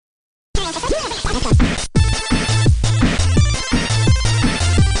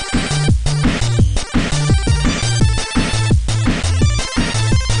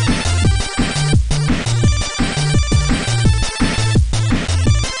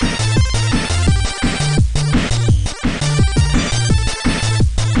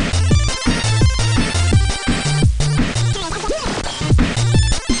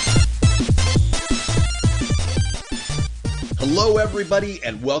everybody,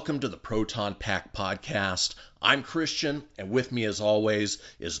 and welcome to the Proton Pack Podcast. I'm Christian, and with me, as always,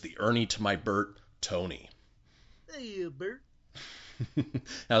 is the Ernie to my Bert, Tony. Hey, Bert.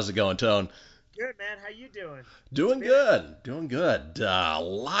 How's it going, Tone? Good, man. How you doing? Doing good. A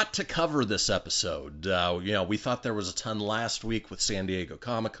lot to cover this episode. We thought there was a ton last week with San Diego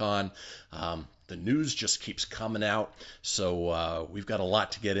Comic-Con. The news just keeps coming out, so we've got a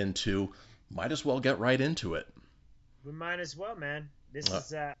lot to get into. Might as well get right into it. We might as well, man. This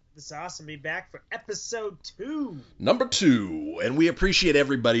is awesome to be back for episode 2. Number 2, and we appreciate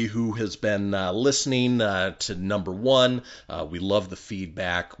everybody who has been listening to number 1. We love the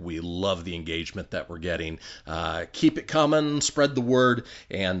feedback. We love the engagement that we're getting. Keep it coming, spread the word,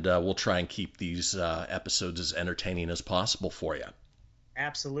 and we'll try and keep these episodes as entertaining as possible for you.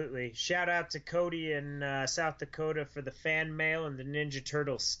 Absolutely. Shout out to Cody in South Dakota for the fan mail and the Ninja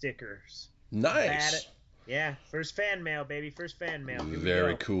Turtle stickers. Nice. Yeah, first fan mail, baby. First fan mail.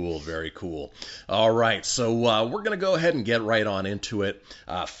 Very cool. All right, so we're going to go ahead and get right on into it.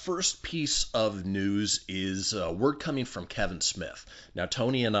 First piece of news is word coming from Kevin Smith. Now,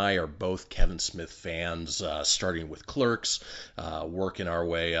 Tony and I are both Kevin Smith fans, starting with Clerks, working our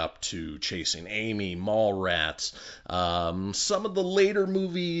way up to Chasing Amy, Mallrats. Some of the later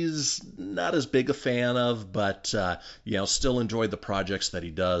movies, not as big a fan of, but still enjoy the projects that he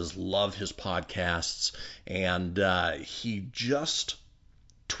does. Love his podcasts. And he just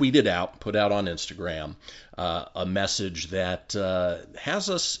put out on Instagram, a message that has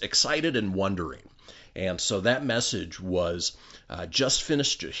us excited and wondering. And so that message was, just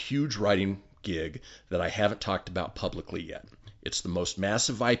finished a huge writing gig that I haven't talked about publicly yet. It's the most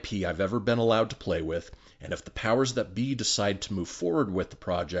massive IP I've ever been allowed to play with, and if the powers that be decide to move forward with the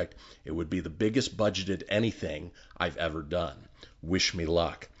project, it would be the biggest budgeted anything I've ever done. Wish me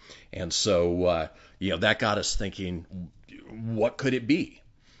luck. And so, that got us thinking, what could it be?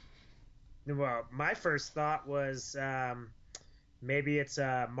 Well, my first thought was maybe it's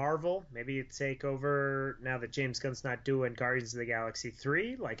Marvel. Maybe it take over now that James Gunn's not doing Guardians of the Galaxy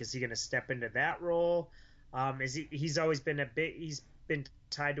 3. Like, is he going to step into that role? He's always been he's been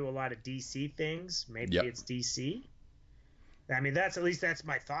tied to a lot of DC things. Maybe It's DC. I mean, that's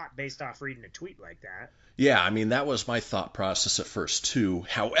my thought based off reading a tweet like that. Yeah, I mean, that was my thought process at first, too.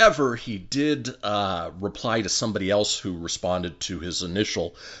 However, he did reply to somebody else who responded to his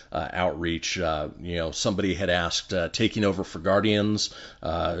initial outreach. Somebody had asked, taking over for Guardians,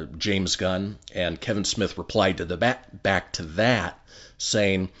 James Gunn, and Kevin Smith replied to back to that,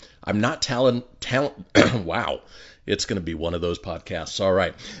 saying, I'm not talent. Wow. It's going to be one of those podcasts. All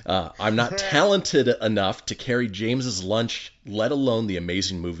right. I'm not talented enough to carry James's lunch, let alone the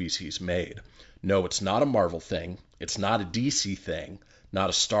amazing movies he's made. No, it's not a Marvel thing. It's not a DC thing.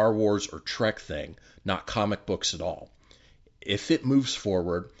 Not a Star Wars or Trek thing. Not comic books at all. If it moves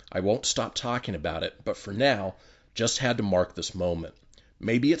forward, I won't stop talking about it. But for now, just had to mark this moment.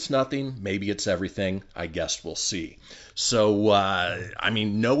 Maybe it's nothing. Maybe it's everything. I guess we'll see. So,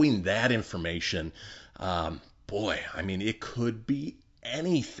 knowing that information, it could be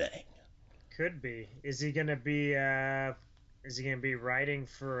anything. Could be. Is he going to be writing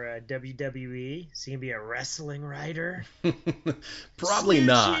for WWE? Is he going to be a wrestling writer? Probably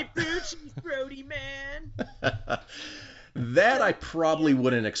not. Boochy, Brody, man. That I probably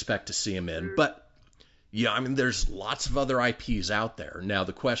wouldn't expect to see him in. But, there's lots of other IPs out there. Now,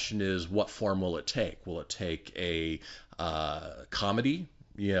 the question is, what form will it take? Will it take a comedy?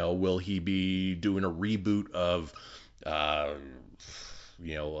 Will he be doing a reboot of, a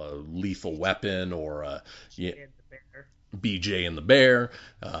Lethal Weapon or BJ and the Bear,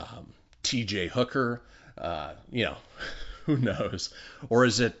 TJ Hooker, who knows? Or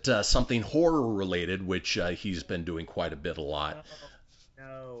is it something horror related, which he's been doing quite a lot?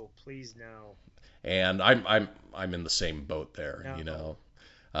 No, please no. And I'm in the same boat there. No.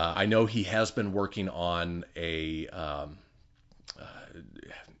 I know he has been working on a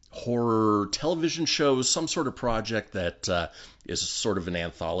horror television show, some sort of project that is sort of an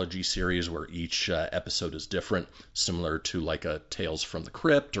anthology series where each episode is different, similar to like a Tales from the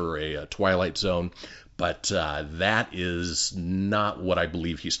Crypt or a Twilight Zone. But that is not what I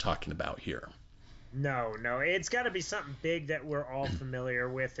believe he's talking about here. No, it's got to be something big that we're all familiar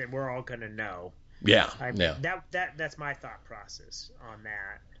with and we're all going to know. Yeah. That's my thought process on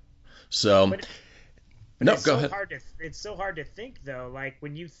that. So... No, it's go ahead. It's so hard to think, though. Like,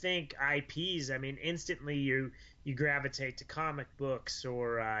 when you think IPs, instantly you gravitate to comic books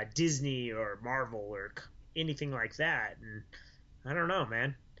or Disney or Marvel or anything like that. And I don't know,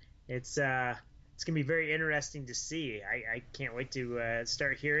 man. It's going to be very interesting to see. I can't wait to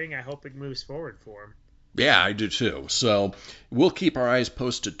start hearing. I hope it moves forward for him. Yeah, I do too. So we'll keep our eyes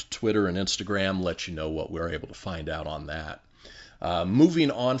posted to Twitter and Instagram, let you know what we're able to find out on that.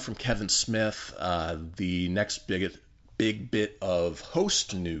 Moving on from Kevin Smith, the next big bit of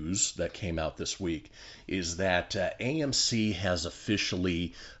host news that came out this week is that AMC has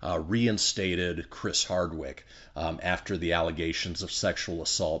officially reinstated Chris Hardwick after the allegations of sexual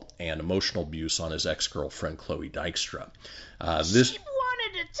assault and emotional abuse on his ex-girlfriend Chloe Dykstra. She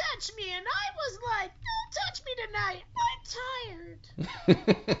wanted to touch me, and I was like, "Don't touch me tonight. I'm tired."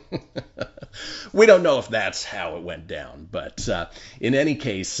 We don't know if that's how it went down, but in any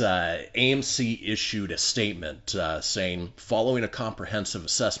case, AMC issued a statement saying, following a comprehensive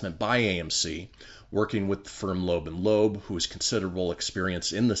assessment by AMC, working with the firm Loeb and Loeb, who has considerable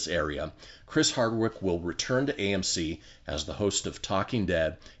experience in this area, Chris Hardwick will return to AMC as the host of Talking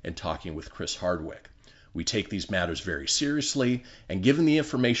Dead and Talking with Chris Hardwick. We take these matters very seriously, and given the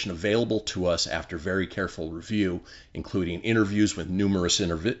information available to us after very careful review, including interviews with numerous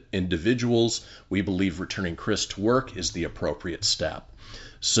individuals, we believe returning Chris to work is the appropriate step.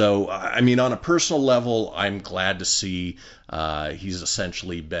 So, I mean, on a personal level, I'm glad to see he's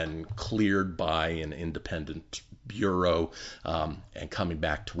essentially been cleared by an independent bureau and coming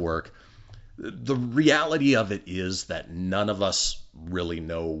back to work. The reality of it is that none of us really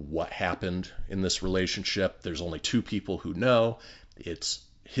know what happened in this relationship. There's only two people who know. It's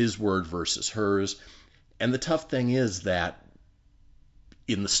his word versus hers. And the tough thing is that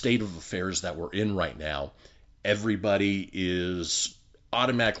in the state of affairs that we're in right now, everybody is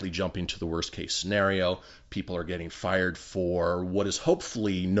automatically jumping to the worst case scenario. People are getting fired for what is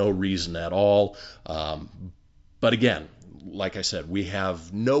hopefully no reason at all. But again, like I said, we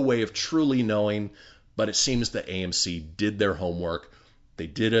have no way of truly knowing, but it seems that AMC did their homework. They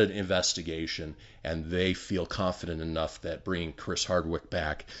did an investigation, and they feel confident enough that bringing Chris Hardwick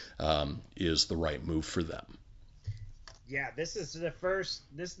back is the right move for them. Yeah, this is the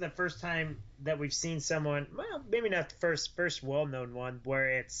first time that we've seen someone, well, maybe not the first well-known one, where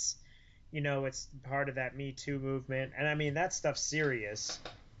it's, it's part of that Me Too movement. And I mean, that stuff's serious,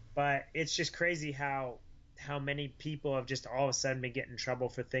 but it's just crazy how many people have just all of a sudden been getting in trouble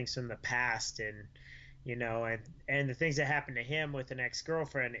for things from the past, and and the things that happened to him with an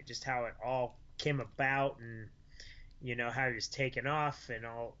ex-girlfriend, just how it all came about, and how he was taken off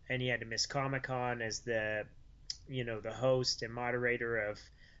and he had to miss Comic-Con as the the host and moderator of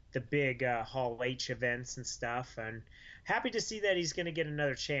the big Hall H events and stuff. And happy to see that he's going to get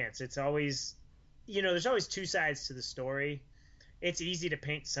another chance. It's always there's always two sides to the story. It's easy to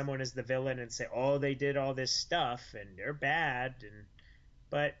paint someone as the villain and say, oh, they did all this stuff and they're bad.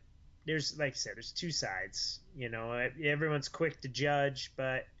 But there's, like I said, there's two sides. Everyone's quick to judge,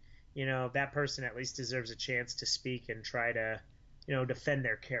 but, that person at least deserves a chance to speak and try to, defend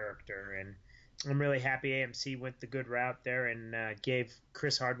their character. And I'm really happy AMC went the good route there and gave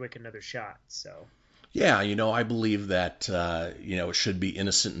Chris Hardwick another shot. So. Yeah, I believe that, it should be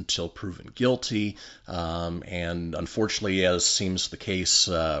innocent until proven guilty. And unfortunately, as seems the case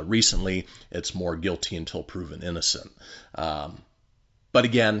recently, it's more guilty until proven innocent. But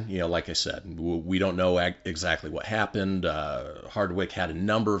again, like I said, we don't know exactly what happened. Hardwick had a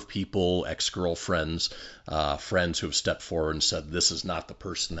number of people, ex-girlfriends, friends who have stepped forward and said, this is not the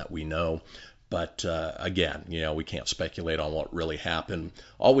person that we know. But again, we can't speculate on what really happened.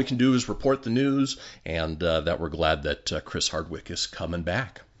 All we can do is report the news, and that we're glad that Chris Hardwick is coming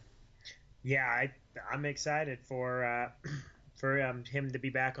back. Yeah, I'm excited for him to be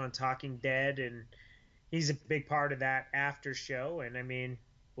back on Talking Dead, and he's a big part of that after show. And I mean,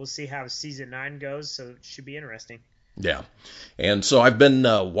 we'll see how season 9 goes, so it should be interesting. Yeah. And so I've been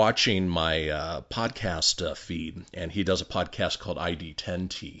watching my podcast feed, and he does a podcast called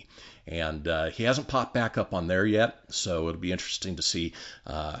ID10T. And he hasn't popped back up on there yet, so it'll be interesting to see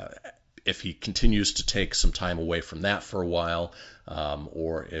if he continues to take some time away from that for a while,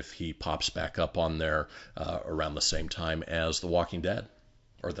 or if he pops back up on there around the same time as The Walking Dead,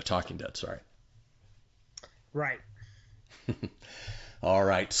 or The Talking Dead, sorry. Right. All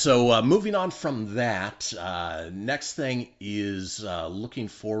right, so moving on from that, next thing is looking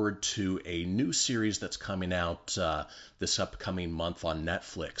forward to a new series that's coming out this upcoming month on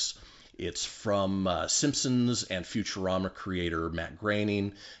Netflix. It's from Simpsons and Futurama creator Matt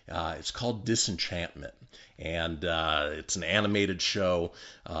Groening. It's called Disenchantment, and it's an animated show.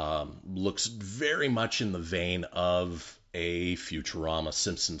 Looks very much in the vein of a Futurama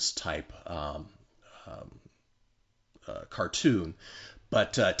Simpsons type cartoon,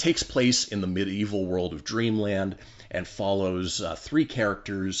 but takes place in the medieval world of Dreamland and follows 3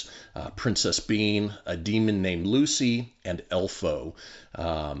 characters, Princess Bean, a demon named Lucy, and Elfo.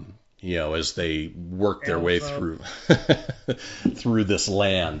 as they work their way Elfo. through through this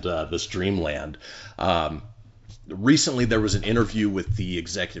land, this dreamland. Recently, there was an interview with the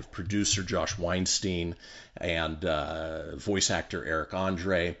executive producer Josh Weinstein and voice actor Eric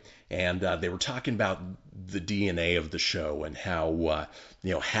Andre, and they were talking about the DNA of the show and how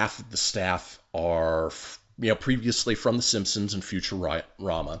half of the staff are previously from The Simpsons and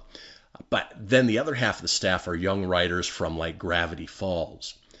Futurama, but then the other half of the staff are young writers from like Gravity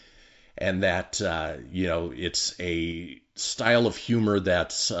Falls, and that it's a style of humor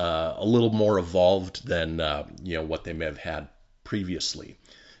that's a little more evolved than what they may have had previously.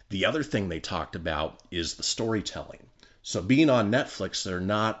 The other thing they talked about is the storytelling. So being on Netflix, they're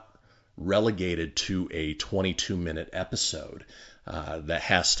not relegated to a 22-minute episode that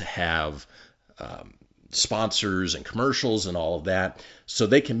has to have sponsors and commercials and all of that. So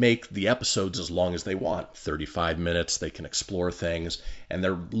they can make the episodes as long as they want, 35 minutes. They can explore things, and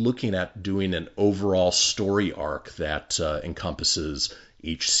they're looking at doing an overall story arc that encompasses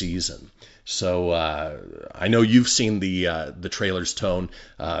each season. So I know you've seen the trailers, Tone.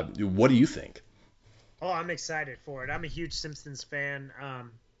 What do you think? Oh, I'm excited for it. I'm a huge Simpsons fan.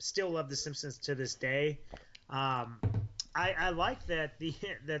 Still love The Simpsons to this day. I like that the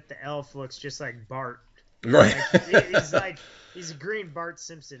elf looks just like Bart. Right. He's a green Bart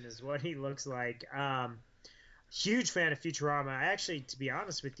Simpson is what he looks like. Huge fan of Futurama. I actually, to be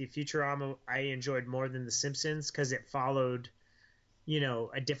honest with you, Futurama I enjoyed more than The Simpsons because it followed,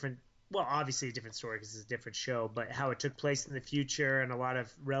 obviously a different story because it's a different show, but how it took place in the future and a lot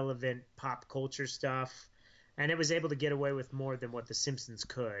of relevant pop culture stuff. And it was able to get away with more than what The Simpsons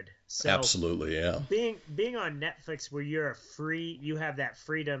could. So absolutely, yeah. Being on Netflix where you have that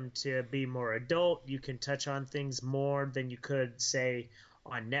freedom to be more adult. You can touch on things more than you could, say,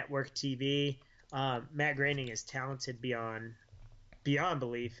 on network TV. Matt Groening is talented beyond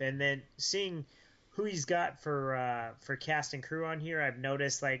belief. And then seeing who he's got for cast and crew on here, I've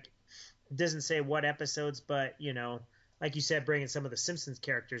noticed it doesn't say what episodes, but like you said, bringing some of the Simpsons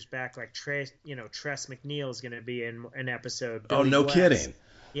characters back, like Tress MacNeille is going to be in an episode. Oh, no kidding.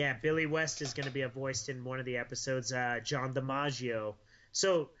 Yeah, Billy West is going to be voiced in one of the episodes. John DiMaggio.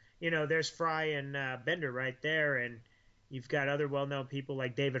 So, there's Fry and Bender right there, and you've got other well-known people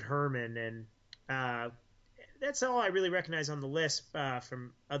like David Herman, and that's all I really recognize on the list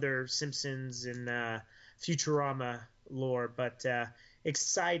from other Simpsons and Futurama lore, but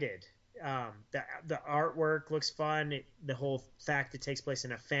excited. The artwork looks fun. The whole fact it takes place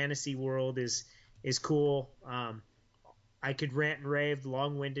in a fantasy world is cool. I could rant and rave,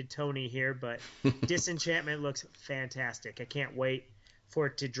 long-winded Tony here, but Disenchantment looks fantastic. I can't wait for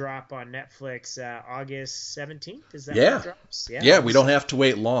it to drop on Netflix August 17th. Is that when it drops? Yeah, we don't have to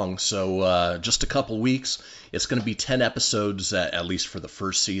wait long. So just a couple weeks. It's going to be 10 episodes, at least for the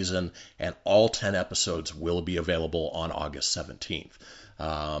first season, and all 10 episodes will be available on August 17th.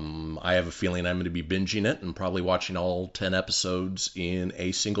 I have a feeling I'm going to be binging it and probably watching all 10 episodes in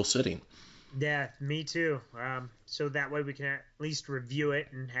a single sitting. Yeah, me too. So that way we can at least review it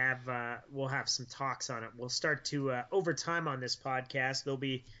and we'll have some talks on it. We'll start to over time on this podcast. There'll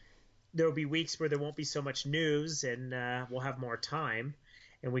be weeks where there won't be so much news, and we'll have more time,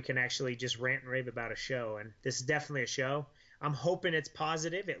 and we can actually just rant and rave about a show. And this is definitely a show. I'm hoping it's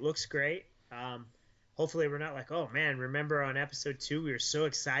positive. It looks great. Hopefully we're not like, oh man, remember on episode 2 we were so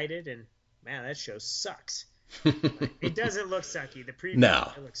excited, and man, that show sucks. It doesn't look sucky. The preview,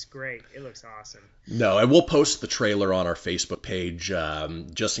 no. It looks great. It looks awesome. No, and we'll post the trailer on our Facebook page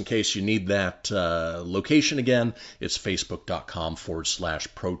just in case you need that location again. It's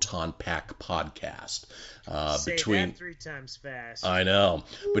facebook.com/Proton Pack Podcast. Say that 3 times fast. I know.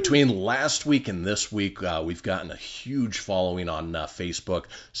 Woo. Between last week and this week, we've gotten a huge following on Facebook,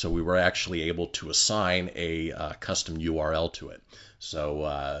 so we were actually able to assign a custom URL to it.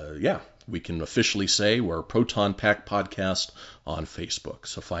 So, we can officially say we're Proton Pack Podcast on Facebook,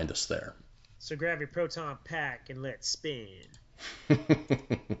 so find us there. So grab your Proton Pack and let's spin.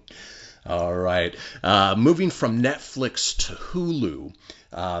 All right. Moving from Netflix to Hulu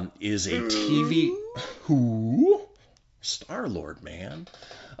is a TV... Who? Star-Lord, man.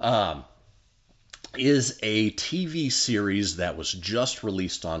 Is a TV series that was just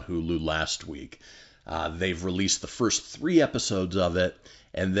released on Hulu last week. They've released the first 3 episodes of it,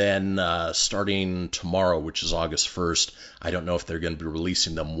 and then starting tomorrow, which is August 1st, I don't know if they're going to be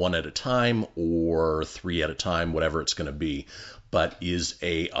releasing them 1 at a time or 3 at a time, whatever it's going to be, but is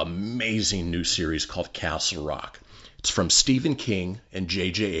a amazing new series called Castle Rock. It's from Stephen King and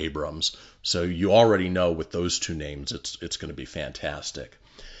J.J. Abrams, so you already know with those 2 names it's going to be fantastic.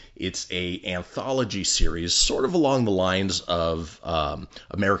 It's a anthology series, sort of along the lines of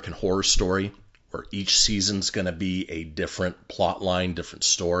American Horror Story, where each season's going to be a different plot line, different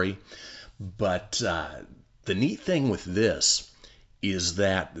story. But the neat thing with this is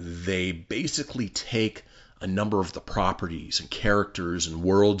that they basically take a number of the properties and characters and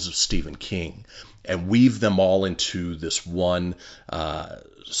worlds of Stephen King and weave them all into this one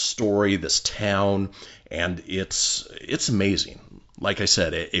story, this town, and it's amazing. Like I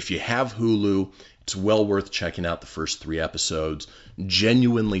said, if you have Hulu, it's well worth checking out the first 3 episodes.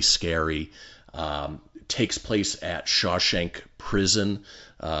 Genuinely scary. Takes place at Shawshank Prison,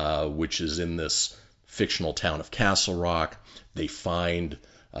 which is in this fictional town of Castle Rock. They find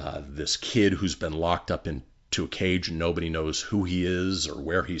this kid who's been locked up into a cage and nobody knows who he is or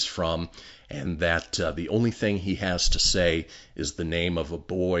where he's from, and that the only thing he has to say is the name of a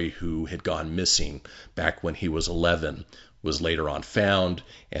boy who had gone missing back when he was 11, was later on found,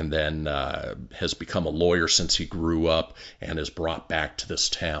 and then has become a lawyer since he grew up and is brought back to this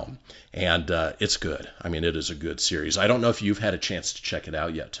town. And it's good. I mean, it is a good series. I don't know if you've had a chance to check it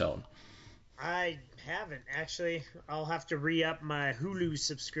out yet, Tone. I haven't actually. I'll have to re-up my Hulu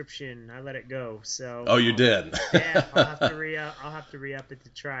subscription. I let it go. So. Oh, you did. Yeah, I'll have to re-up it to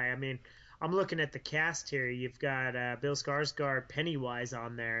try. I mean, I'm looking at the cast here. You've got Bill Skarsgård, Pennywise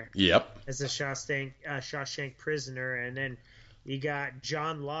on there. Yep. As a Shawshank prisoner, and then you got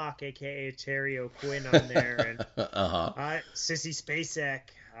John Locke, aka Terry O'Quinn, on there, and Sissy Spacek.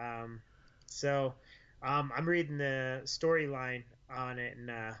 So I'm reading the storyline on it,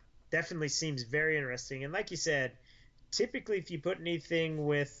 and definitely seems very interesting. And like you said, typically if you put anything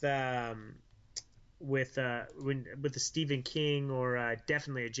with the Stephen King or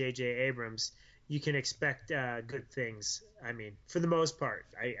definitely a J.J. Abrams, you can expect good things. I mean, for the most part,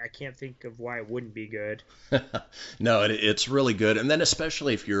 I can't think of why it wouldn't be good. No, it's really good. And then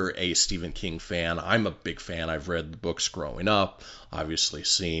especially if you're a Stephen King fan, I'm a big fan. I've read the books growing up, obviously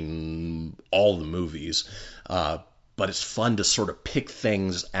seen all the movies. But it's fun to sort of pick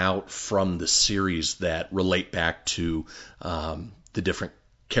things out from the series that relate back to the different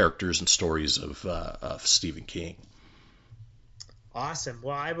characters and stories of Stephen King. Awesome.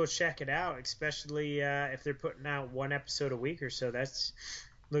 Well, I will check it out, especially if they're putting out 1 episode a week or so.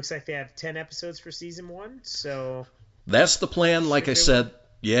 Looks like they have 10 episodes for season 1. So that's the plan. Like I said,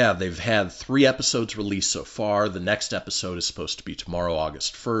 yeah, they've had 3 episodes released so far. The next episode is supposed to be tomorrow,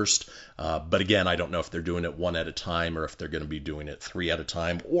 August 1st. But again, I don't know if they're doing it 1 at a time or if they're going to be doing it 3 at a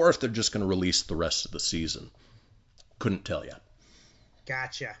time or if they're just going to release the rest of the season. Couldn't tell you.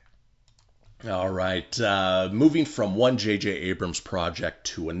 Gotcha. All right. Moving from one J.J. Abrams project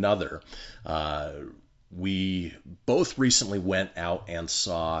to another, we both recently went out and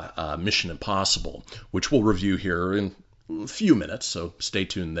saw Mission Impossible, which we'll review here in a few minutes, so stay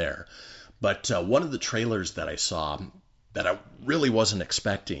tuned there. But one of the trailers that I saw that I really wasn't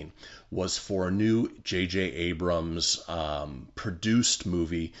expecting was for a new J.J. Abrams produced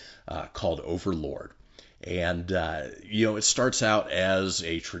movie called Overlord. And, it starts out as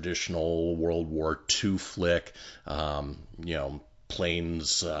a traditional World War II flick,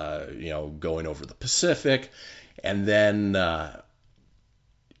 planes, going over the Pacific. And then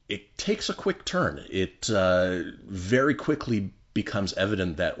it takes a quick turn. It very quickly becomes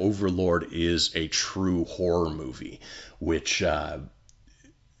evident that Overlord is a true horror movie, which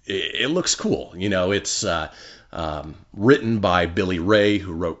it looks cool. It's written by Billy Ray,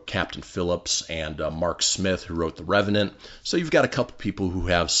 who wrote Captain Phillips, and Mark Smith, who wrote The Revenant. So you've got a couple people who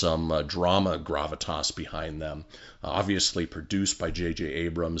have some drama gravitas behind them. Obviously produced by J.J.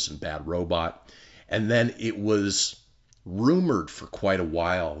 Abrams and Bad Robot. And then it was rumored for quite a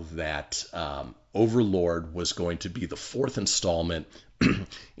while that Overlord was going to be the 4th installment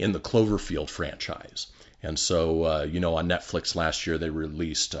in the Cloverfield franchise. And so, on Netflix last year, they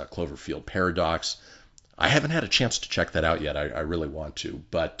released Cloverfield Paradox. I haven't had a chance to check that out yet. I really want to.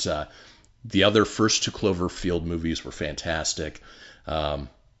 But the other first 2 Cloverfield movies were fantastic.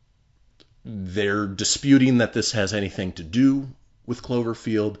 They're disputing that this has anything to do with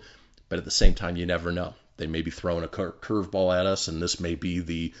Cloverfield, but at the same time, you never know. They may be throwing a curveball at us, and this may be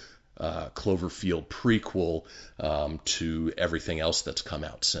the Cloverfield prequel to everything else that's come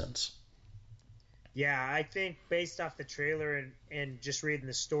out since. Yeah, I think based off the trailer and just reading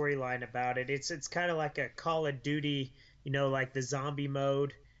the storyline about it, it's kind of like a Call of Duty, like the zombie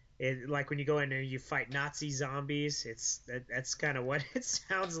mode. Like when you go in there, you fight Nazi zombies. That's kind of what it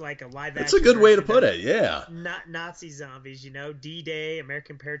sounds like, a live action. That's a good way to put it, yeah. Not Nazi zombies, D-Day,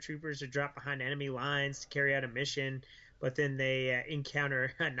 American paratroopers are dropped behind enemy lines to carry out a mission, but then they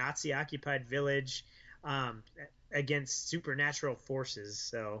encounter a Nazi-occupied village against supernatural forces.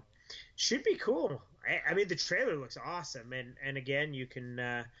 So Should be cool. I mean, the trailer looks awesome, and again, you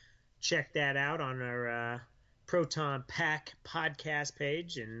can check that out on our Proton Pack podcast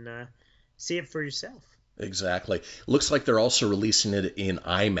page and see it for yourself. Exactly. Looks like they're also releasing it in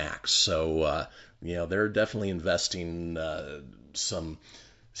IMAX, so they're definitely investing some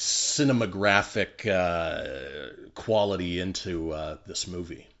cinematographic quality into this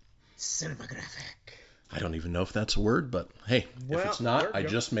movie. Cinematographic. I don't even know if that's a word, but hey, if it's not, I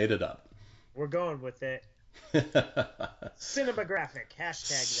just made it up. We're going with it. Cinematographic.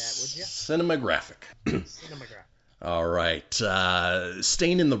 Hashtag that, would you? Cinematographic. Cinematographic. All right.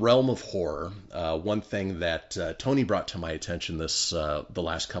 Staying in the realm of horror, one thing that Tony brought to my attention the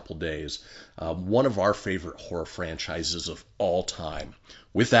last couple days, one of our favorite horror franchises of all time,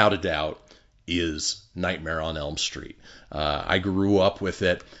 without a doubt, is Nightmare on Elm Street. I grew up with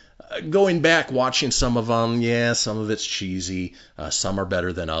it. Going back, watching some of them, yeah, some of it's cheesy. Some are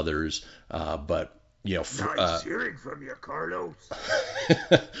better than others. But nice hearing from you, Carlos.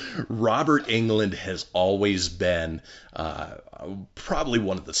 Robert Englund has always been probably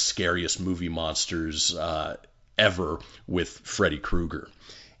one of the scariest movie monsters ever with Freddy Krueger.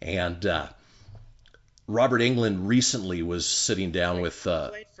 And Robert Englund recently was sitting down with...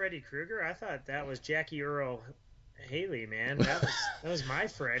 played Freddy Krueger? I thought that was Jackie Earle Haley, man. That was my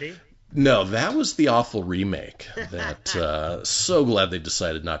Freddy. No, that was the awful remake. That so glad they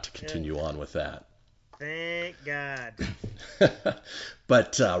decided not to continue on with that. Thank God.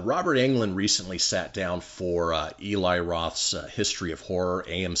 But Robert Englund recently sat down for Eli Roth's History of Horror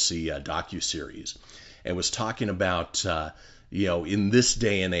AMC docuseries and was talking about, in this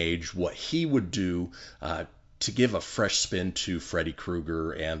day and age, what he would do to give a fresh spin to Freddy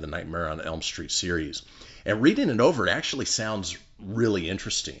Krueger and the Nightmare on Elm Street series. And reading it over, it actually sounds really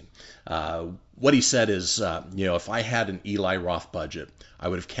interesting. What he said is, if I had an Eli Roth budget, I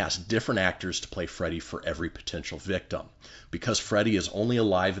would have cast different actors to play Freddy for every potential victim. Because Freddy is only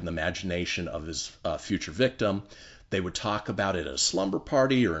alive in the imagination of his future victim, they would talk about it at a slumber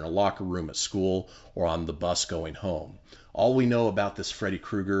party or in a locker room at school or on the bus going home. All we know about this Freddy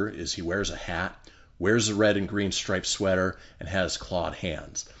Krueger is he wears a hat, wears a red and green striped sweater, and has clawed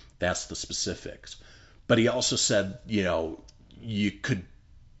hands. That's the specifics. But he also said, you could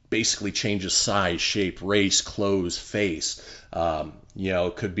basically change his size, shape, race, clothes, face.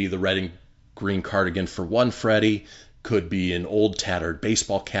 It could be the red and green cardigan for one Freddy, could be an old tattered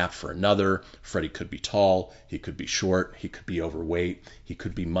baseball cap for another. Freddy could be tall, he could be short, he could be overweight, he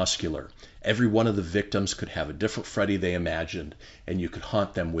could be muscular. Every one of the victims could have a different Freddy they imagined, and you could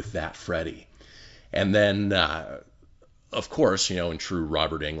haunt them with that Freddy. And then, of course, in true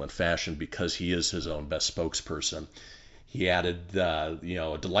Robert Englund fashion, because he is his own best spokesperson, he added,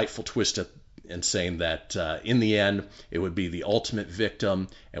 a delightful twist in saying that in the end, it would be the ultimate victim,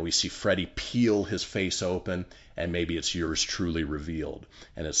 and we see Freddy peel his face open, and maybe it's yours truly revealed,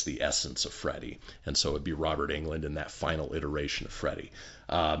 and it's the essence of Freddy. And so it would be Robert Englund in that final iteration of Freddy.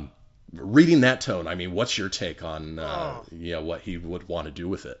 Reading that tone, I mean, what's your take on what he would want to do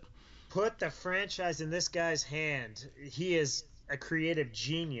with it? Put the franchise in this guy's hand. He is a creative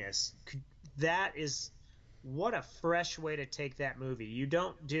genius. That is... what a fresh way to take that movie. You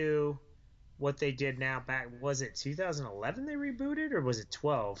don't do what they did now back. Was it 2011 they rebooted, or was it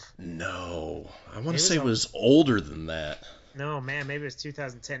 12? No. I want to say it was older than that. No, man, maybe it was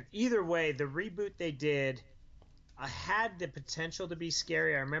 2010. Either way, the reboot they did had the potential to be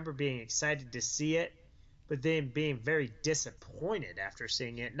scary. I remember being excited to see it, but then being very disappointed after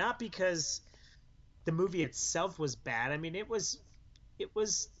seeing it. Not because the movie itself was bad. I mean, it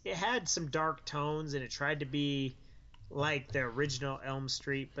had some dark tones, and it tried to be like the original Elm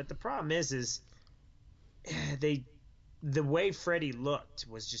Street, but the problem is the way Freddy looked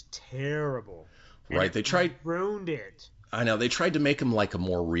was just terrible. Right, they tried ruined it. I know they tried to make him like a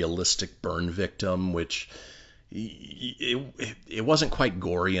more realistic burn victim, which it wasn't quite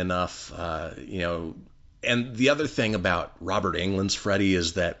gory enough, And the other thing about Robert Englund's Freddy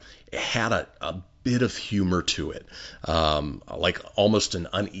is that it had a bit of humor to it, like almost an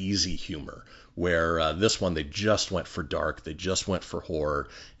uneasy humor, where this one they just went for dark, they just went for horror,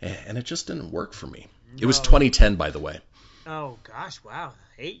 and it just didn't work for me. It was 2010, by the way. Oh, gosh, wow.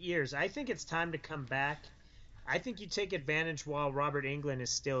 8 years. I think it's time to come back. I think you take advantage while Robert Englund is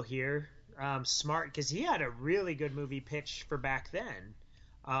still here. Smart, because he had a really good movie pitch for back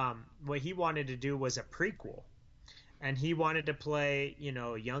then. What he wanted to do was a prequel. And he wanted to play,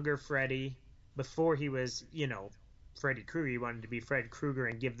 younger Freddy before he was, Freddy Krueger. He wanted to be Fred Krueger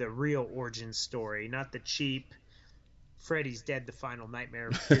and give the real origin story, not the cheap Freddy's dead, the final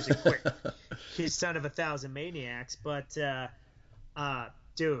nightmare. Here's a quick, he's son of 1,000 maniacs. But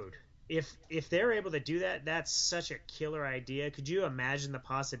Dude, if they're able to do that, that's such a killer idea. Could you imagine the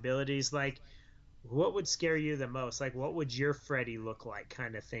possibilities? Like, what would scare you the most? Like, what would your Freddy look like,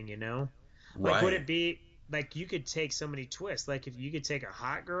 kind of thing, you know? Like, would Right. it be like you could take so many twists? Like, if you could take a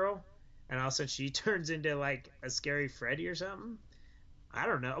hot girl and all of a sudden she turns into like a scary Freddy or something? I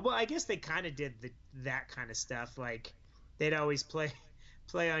don't know. Well, I guess they kind of did that kind of stuff. Like, they'd always play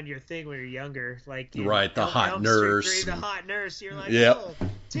on your thing when you're younger, like in Right. The hot Elm Street 3, nurse. the hot nurse. You're like, Yep. oh,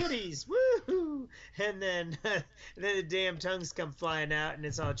 titties, woohoo! And then then the damn tongues come flying out, and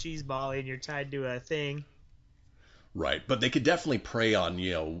it's all cheesebally, and you're tied to a thing. Right. But they could definitely prey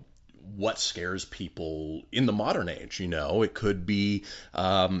on, what scares people in the modern age. It could be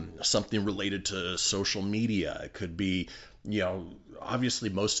something related to social media. It could be, obviously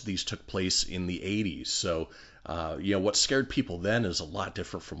most of these took place in the 80s. So, what scared people then is a lot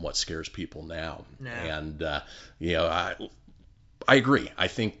different from what scares people now. No, And, I agree. I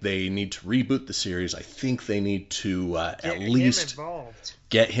think they need to reboot the series. I think they need to at get him least involved.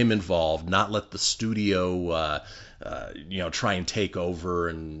 get him involved, not let the studio, try and take over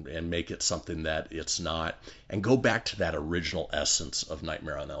and make it something that it's not, and go back to that original essence of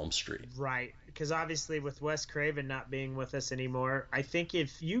Nightmare on Elm Street. Right, because obviously with Wes Craven not being with us anymore, I think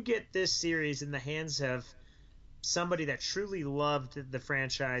if you get this series in the hands of somebody that truly loved the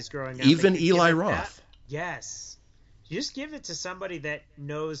franchise growing up, Even and could Eli give it Roth. yes, you just give it to somebody that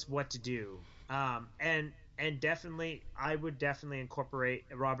knows what to do. And definitely, I would definitely incorporate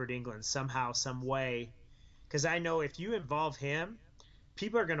Robert Englund somehow, some way, because I know if you involve him,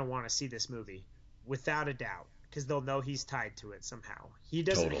 people are going to want to see this movie without a doubt, because they'll know he's tied to it somehow. He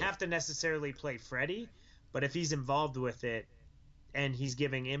doesn't Totally. have to necessarily play Freddy, but if he's involved with it and he's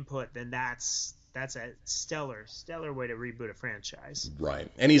giving input, then that's a stellar way to reboot a franchise. Right.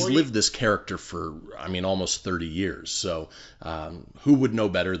 And he's Or lived this character for, almost 30 years. So who would know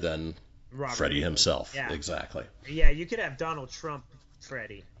better than Robert Freddy Englund. himself? Yeah. Exactly. Yeah, you could have Donald Trump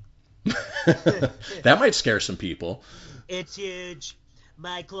Freddy. That might scare some people. It's huge.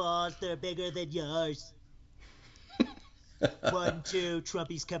 My claws, they're bigger than yours. 1, 2,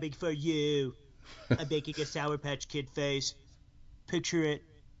 Trumpy's coming for you. I'm making a Sour Patch Kid face. Picture it.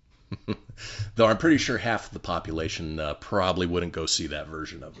 Though I'm pretty sure half the population probably wouldn't go see that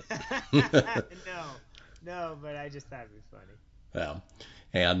version of it. No, but I just thought it'd be funny. Yeah.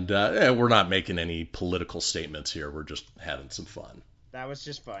 And we're not making any political statements here. We're just having some fun. That was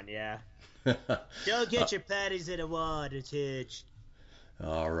just fun, yeah. Don't get your patties in a water, Titch.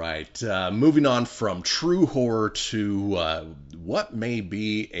 All right. Moving on from true horror to what may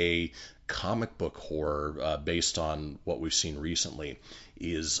be a comic book horror based on what we've seen recently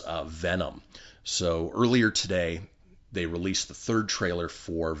is Venom. So earlier today, they released the third trailer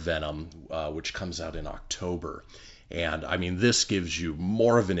for Venom, which comes out in October. And this gives you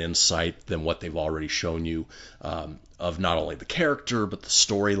more of an insight than what they've already shown you of not only the character, but the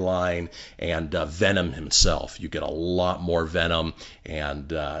storyline and Venom himself. You get a lot more Venom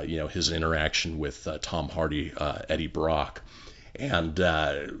and, his interaction with Tom Hardy, Eddie Brock. And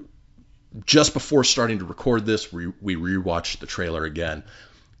just before starting to record this, we rewatched the trailer again.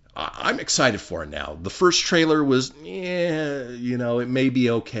 I'm excited for it now. The first trailer was, it may be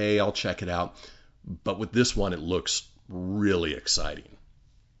okay. I'll check it out. But with this one, it looks really exciting.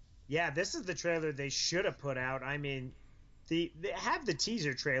 Yeah, this is the trailer they should have put out. They have the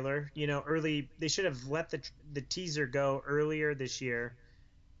teaser trailer, early. They should have let the teaser go earlier this year,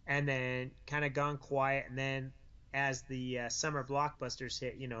 and then kind of gone quiet. And then as the summer blockbusters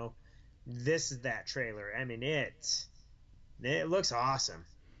hit, this is that trailer. It looks awesome.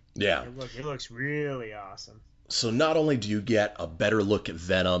 Yeah. It looks really awesome. So not only do you get a better look at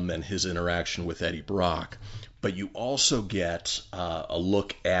Venom and his interaction with Eddie Brock, but you also get a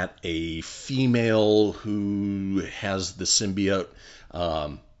look at a female who has the symbiote.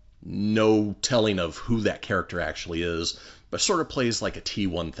 No telling of who that character actually is, but sort of plays like a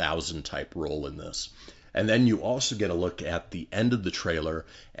T-1000 type role in this. And then you also get a look at the end of the trailer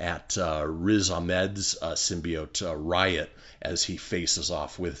at Riz Ahmed's symbiote Riot as he faces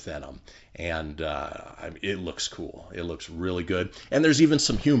off with Venom. And it looks cool. It looks really good. And there's even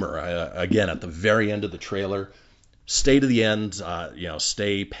some humor. Again, at the very end of the trailer, stay to the end,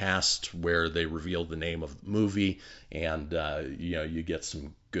 stay past where they reveal the name of the movie, and, you get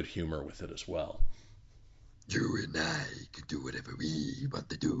some good humor with it as well. You and I can do whatever we want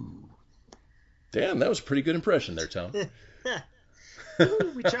to do. Damn, that was a pretty good impression there, Tom.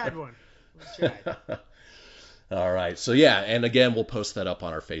 Ooh, we tried one. All right. So, yeah, and again, we'll post that up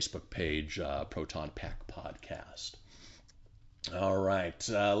on our Facebook page, Proton Pack Podcast. All right.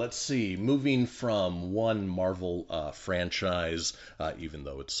 Let's see. Moving from one Marvel franchise, even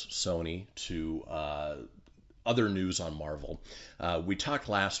though it's Sony, to other news on Marvel. We talked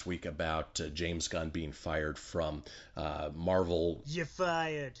last week about James Gunn being fired from Marvel You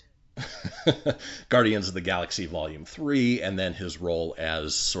fired. Guardians of the Galaxy Volume 3, and then his role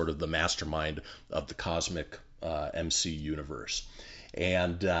as sort of the mastermind of the cosmic MC universe.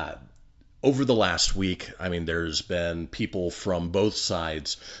 And over the last week, I mean, there's been people from both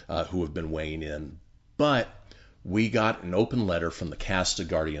sides who have been weighing in, but we got an open letter from the cast of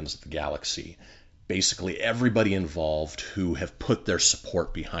Guardians of the Galaxy. Basically, everybody involved who have put their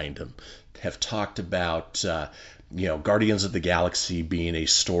support behind him have talked about Guardians of the Galaxy being a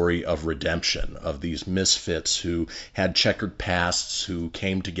story of redemption, of these misfits who had checkered pasts, who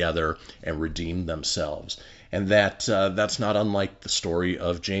came together and redeemed themselves. And that's not unlike the story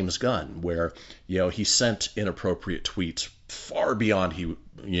of James Gunn, where he sent inappropriate tweets far beyond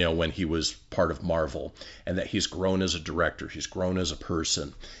when he was part of Marvel, and that he's grown as a director, he's grown as a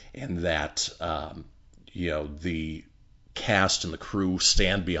person, and that the cast and the crew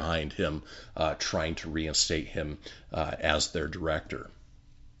stand behind him, trying to reinstate him as their director.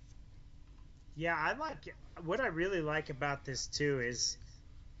 Yeah, what I really like about this too is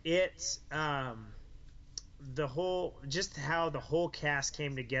it's the whole, just how the whole cast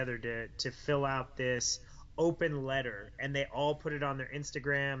came together to fill out this open letter, and they all put it on their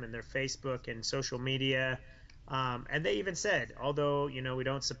Instagram and their Facebook and social media, and they even said, although we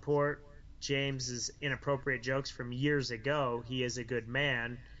don't support James's inappropriate jokes from years ago, he is a good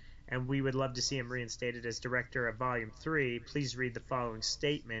man, and we would love to see him reinstated as director of Volume 3. Please read the following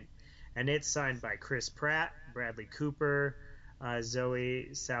statement. And it's signed by Chris Pratt, Bradley Cooper, Zoe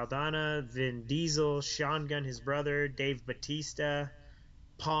Saldana, Vin Diesel, Sean Gunn, his brother, Dave Bautista,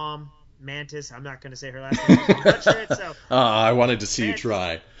 Palm Mantis. I'm not going to say her last name. I'm not sure it, so. I wanted to see Mantis. you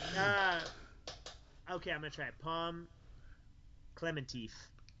try. Okay, I'm going to try it. Palm Clementif.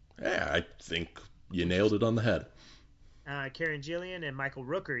 Yeah, I think you nailed it on the head. Karen Gillian and Michael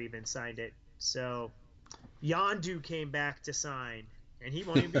Rooker even signed it. So Yondu came back to sign, and he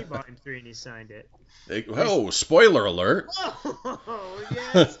won't even be Volume 3, and he signed it. Oh, spoiler alert. Oh,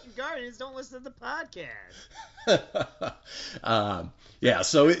 yes. Guardians don't listen to the podcast. Yeah,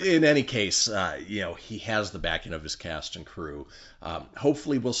 so in any case, he has the backing of his cast and crew.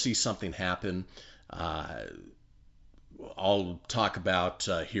 Hopefully we'll see something happen. I'll talk about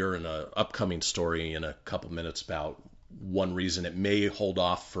here in an upcoming story in a couple minutes about one reason it may hold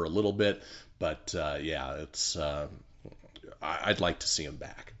off for a little bit, but it's I'd like to see him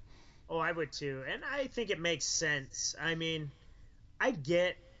back. Oh, I would too, and I think it makes sense. I mean, I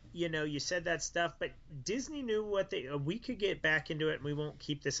get, you said that stuff, but Disney knew what we could get back into it, and we won't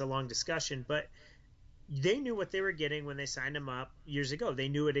keep this a long discussion, but they knew what they were getting when they signed him up years ago. They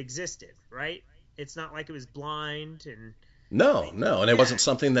knew it existed, right? It's not like it was blind and no, and it wasn't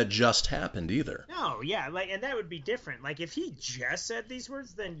something that just happened either. No, yeah, and that would be different. Like if he just said these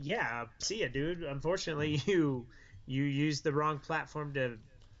words, then yeah, see ya, dude. Unfortunately, you used the wrong platform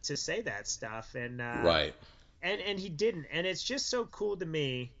to say that stuff, and right, and he didn't, and it's just so cool to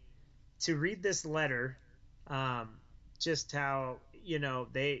me to read this letter, just how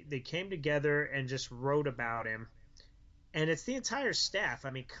they came together and just wrote about him, and it's the entire staff.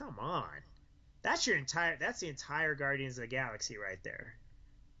 I mean, come on. That's the entire Guardians of the Galaxy right there.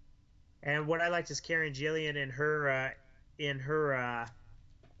 And what I liked is Karen Gillian in her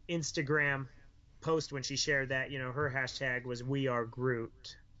Instagram post when she shared that, her hashtag was We Are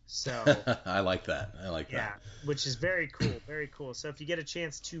Groot. So I like that. Yeah, which is very cool, very cool. So if you get a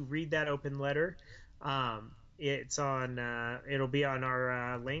chance to read that open letter, it's on. It'll be on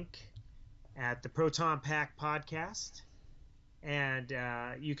our link at the Proton Pack podcast, and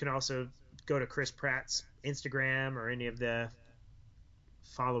you can also go to Chris Pratt's Instagram or any of the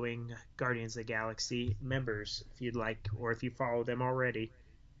following Guardians of the Galaxy members if you'd like, or if you follow them already.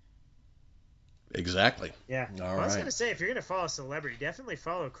 Exactly. Yeah. All I was going to say, if you're going to follow a celebrity, definitely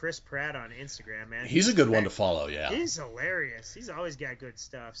follow Chris Pratt on Instagram, man. He's a good one to follow, yeah. He's hilarious. He's always got good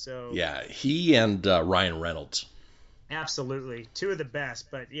stuff. So yeah, he and Ryan Reynolds. Absolutely. Two of the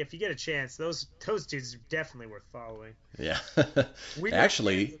best, but if you get a chance, those dudes are definitely worth following. Yeah. We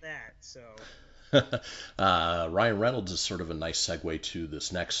actually that, so Ryan Reynolds is sort of a nice segue to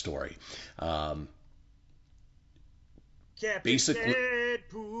this next story. Basically,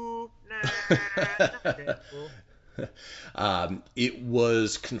 Deadpool, not Deadpool. It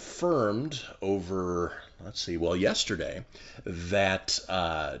was confirmed yesterday,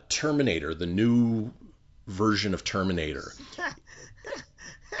 that Terminator, the new version of Terminator.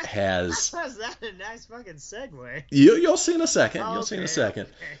 has... How's that a nice fucking segue? You'll see in a second. Oh, You'll see in a second.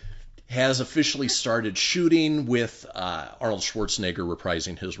 Okay. Has officially started shooting with Arnold Schwarzenegger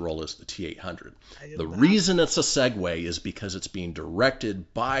reprising his role as the T-800. The reason it's a segue is because it's being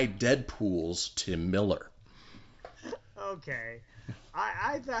directed by Deadpool's Tim Miller. Okay.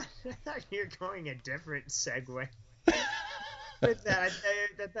 I thought you were going a different segue. With that, I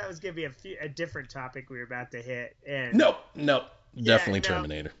thought that was going to be a different topic we were about to hit. And Nope. Definitely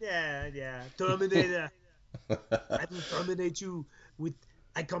Terminator. Yeah. Terminator. I will terminate you with...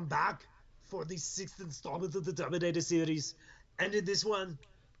 I come back for the 6th installment of the Terminator series. And in this one,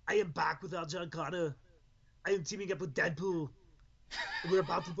 I am back without John Connor. I am teaming up with Deadpool. We're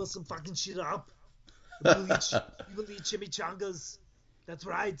about to bust some fucking shit up. We will eat chimichangas. That's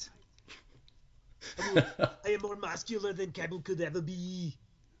right. I am more muscular than Cable could ever be.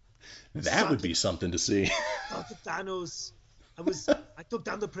 That would be something to see. Dr. Thanos. I took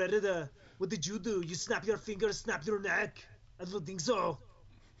down the Predator. What did you do? You snap your finger, snap your neck? I don't think so.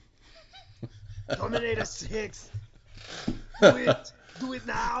 Terminator 6. Do it. Do it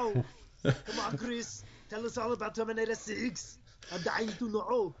now. Come on, Chris. Tell us all about Terminator 6. I'm dying to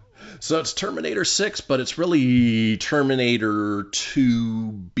know. So it's Terminator 6, but it's really Terminator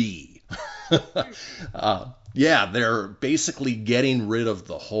 2B. Yeah, they're basically getting rid of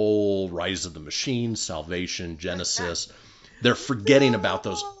the whole Rise of the Machines, Salvation, Genesis. They're forgetting about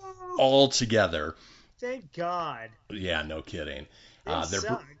those altogether. Thank God. Yeah, no kidding.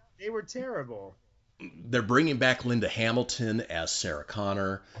 They were terrible. They're bringing back Linda Hamilton as Sarah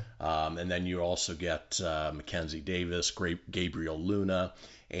Connor, and then you also get Mackenzie Davis, Gabriel Luna,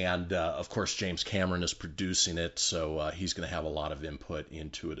 and of course James Cameron is producing it, so he's going to have a lot of input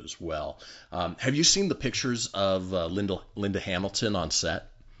into it as well. Have you seen the pictures of Linda Hamilton on set?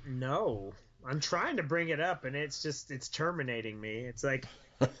 No, I'm trying to bring it up, and it's terminating me. It's like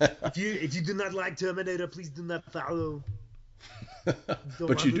if you do not like Terminator, please do not follow.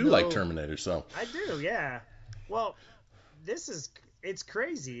 But you do like Terminator, so. I do, yeah. Well, it's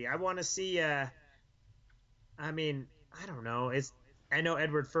crazy. I want to see, I don't know. I know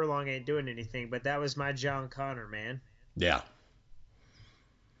Edward Furlong ain't doing anything, but that was my John Connor, man. Yeah.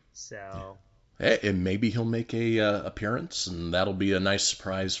 So. Hey, and maybe he'll make a appearance, and that'll be a nice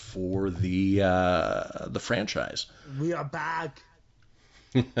surprise for the franchise. We are back.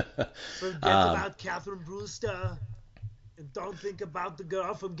 Forget about Catherine Brewster. And don't think about the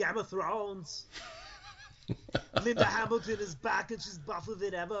girl from Game of Thrones. Linda Hamilton is back and she's buffer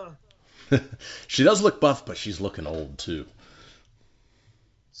than ever. She does look buff, but she's looking old too.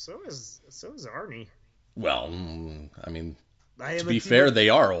 So is Arnie. Well, to be fair, they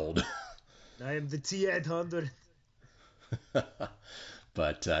are old. I am the T-800.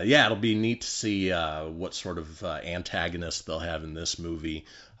 But yeah, it'll be neat to see what sort of antagonist they'll have in this movie,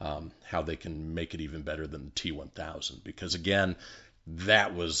 how they can make it even better than the T-1000. Because again,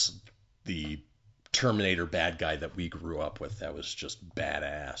 that was the Terminator bad guy that we grew up with. That was just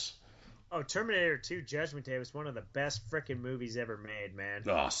badass. Oh, Terminator 2 Judgment Day was one of the best frickin' movies ever made, man.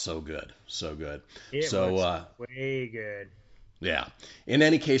 Oh, so good. So good. It was way good. Yeah. In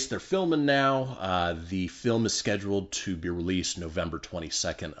any case, they're filming now. The film is scheduled to be released November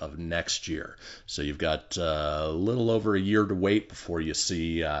 22nd of next year. So you've got a little over a year to wait before you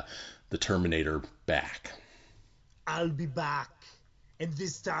see the Terminator back. I'll be back. And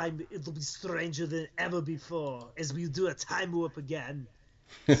this time it'll be stranger than ever before as we do a time warp again.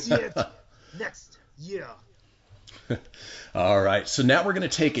 See it next year. All right, so now we're going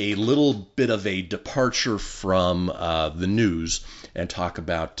to take a little bit of a departure from the news and talk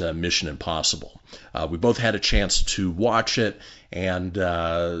about Mission Impossible. We both had a chance to watch it and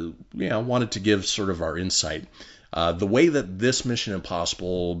wanted to give sort of our insight. The way that this Mission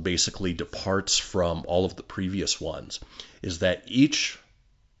Impossible basically departs from all of the previous ones is that each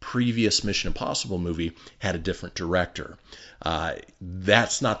previous Mission Impossible movie had a different director.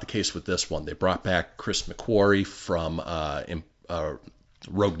 That's not the case with this one. They brought back Chris McQuarrie from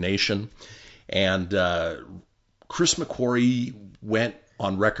Rogue Nation, and Chris McQuarrie went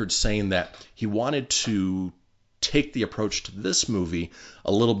on record saying that he wanted to take the approach to this movie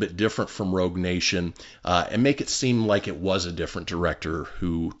a little bit different from Rogue Nation and make it seem like it was a different director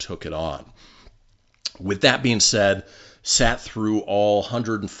who took it on. With that being said, sat through all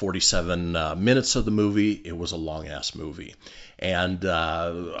 147 minutes of the movie. It was a long-ass movie. And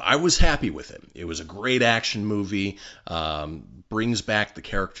I was happy with it. It was a great action movie. Brings back the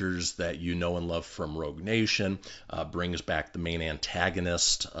characters that you know and love from Rogue Nation. Brings back the main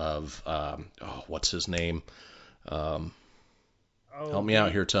antagonist of, what's his name? Oh, Help me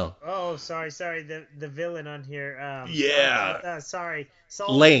out here, Tone. Oh, sorry. The villain on here. Yeah. Sorry.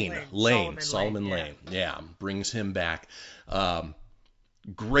 Solomon Lane. Yeah, brings him back. Um,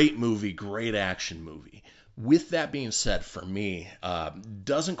 Great movie, great action movie. With that being said, for me,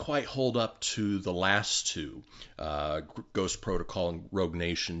 doesn't quite hold up to the last two, Ghost Protocol and Rogue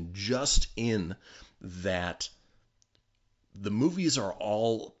Nation, just in that the movies are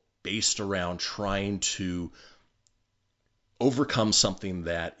all based around trying to overcome something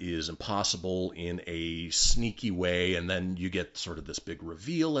that is impossible in a sneaky way, and then you get sort of this big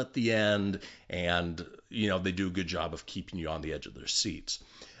reveal at the end, and they do a good job of keeping you on the edge of their seats.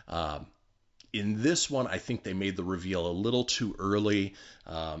 In this one, I think they made the reveal a little too early.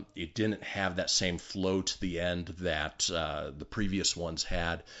 It didn't have that same flow to the end that the previous ones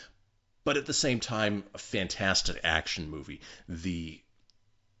had, but at the same time, a fantastic action movie. The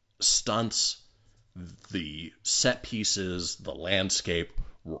stunts, the set pieces, the landscape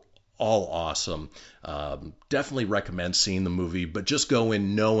were all awesome. Definitely recommend seeing the movie, but just go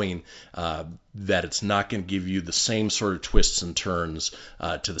in knowing that it's not going to give you the same sort of twists and turns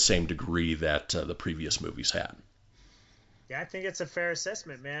to the same degree that the previous movies had. Yeah, I think it's a fair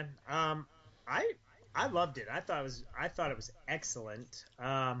assessment, man. I loved it. I thought it was excellent.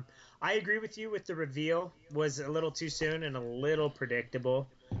 I agree with you with the reveal was a little too soon and a little predictable.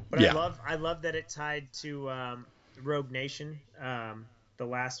 But Yeah. I love that it tied to Rogue Nation, the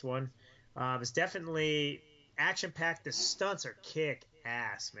last one. It's definitely action packed. The stunts are kick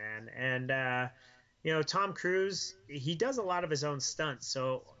ass, man. And Tom Cruise, he does a lot of his own stunts,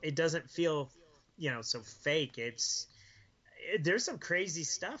 so it doesn't feel so fake. There's some crazy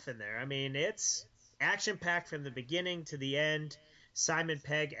stuff in there. I mean, it's action packed from the beginning to the end. Simon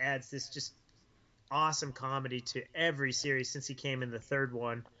Pegg adds this just awesome comedy to every series since he came in the third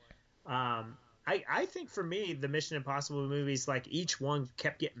one. I think for me, the Mission Impossible movies, like each one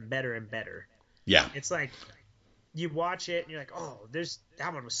kept getting better and better. Yeah. It's like you watch it and you're like, oh,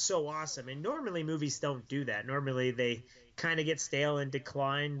 that one was so awesome. And normally movies don't do that. Normally they kind of get stale and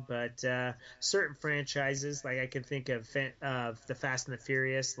decline, but certain franchises, like I can think of the Fast and the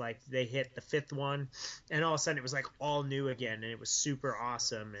Furious, like they hit the fifth one and all of a sudden it was like all new again and it was super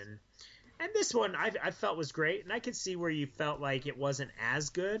awesome. And this one I felt was great, and I could see where you felt like it wasn't as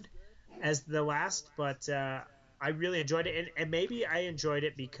good as the last, but I really enjoyed it. And maybe I enjoyed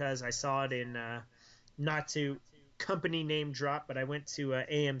it because I saw it in, not to company name drop, but I went to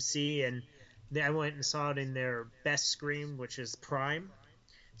AMC, and I went and saw it in their best screen, which is Prime.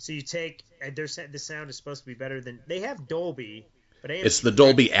 So you take, the sound is supposed to be better than, they have Dolby, but AMC, it's the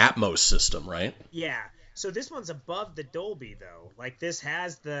Dolby Atmos system, right? Yeah. So this one's above the Dolby, though. Like, this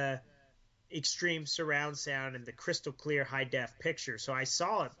has the extreme surround sound and the crystal clear high def picture. So I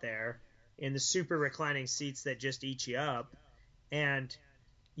saw it there in the super reclining seats that just eat you up, and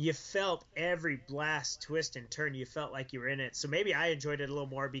you felt every blast, twist, and turn. You felt like you were in it. So maybe I enjoyed it a little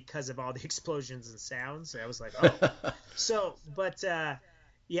more because of all the explosions and sounds. I was like, oh.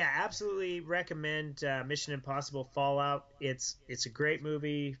 Yeah, absolutely recommend Mission Impossible Fallout. It's a great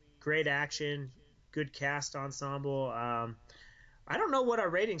movie, great action, good cast ensemble. I don't know what our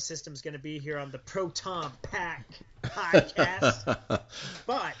rating system is going to be here on the Proton Pack podcast,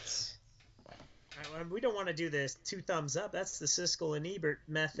 but we don't want to do this 2 thumbs up. That's the Siskel and Ebert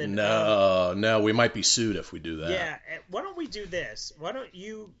method. No, we might be sued if we do that. Yeah, why don't we do this? Why don't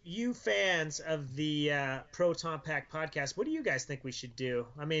you fans of the Proton Pack podcast, what do you guys think we should do?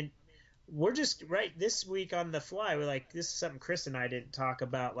 I mean, we're just right this week on the fly. We're like, this is something Chris and I didn't talk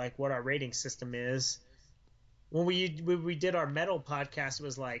about, like what our rating system is. When we did our metal podcast, it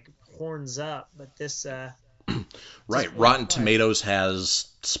was like horns up, but this right. Rotten Tomatoes has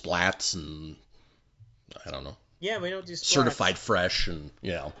splats and I don't know. Yeah, we don't do splats. Certified fresh and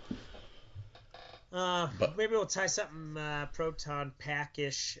maybe we'll tie something Proton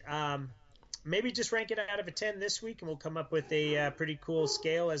Pack-ish. Maybe just rank it out of a 10 this week, and we'll come up with a pretty cool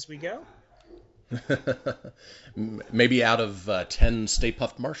scale as we go. Maybe out of 10 Stay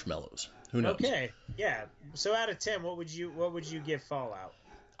Puft Marshmallows. Who knows? Okay, yeah. So out of 10, what would you give Fallout?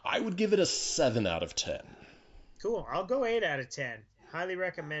 I would give it a 7 out of 10. Cool. I'll go 8 out of 10. Highly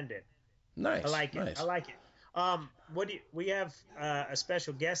recommend it. Nice. I like it. Nice. I like it. We have a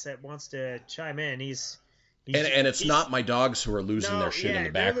special guest that wants to chime in. He's it's not my dogs who are losing their shit in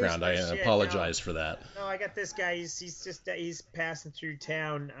the background. I apologize for that. No, I got this guy. He's passing through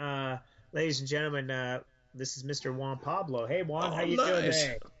town. Ladies and gentlemen, this is Mr. Juan Pablo. Hey, Juan, how you doing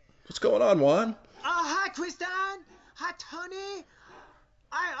today? What's going on, Juan? Hi, Christian. Hi, Tony.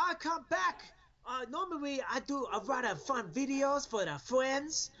 I come back Normally I do a lot of fun videos for the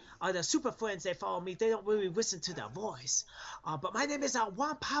friends, the super friends. They follow me. They don't really listen to the voice. But my name is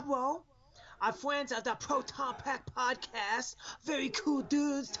Juan Pablo. I'm friends of the Proton Pack podcast. Very cool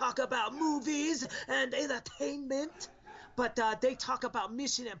dudes, talk about movies and entertainment. But they talk about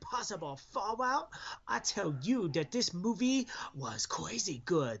Mission Impossible Fallout. I tell you that this movie was crazy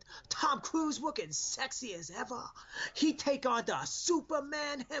good. Tom Cruise looking sexy as ever. He take on the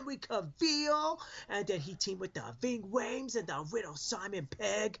Superman Henry Cavill, and then he team with the Ving Rhames and the Riddle Simon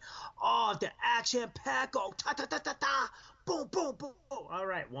Pegg. Oh, the action pack. Oh, ta ta ta ta ta. Boom, boom, boom. All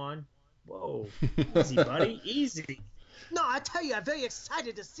right, Juan. Whoa, easy, buddy, easy. No, I tell you, I'm very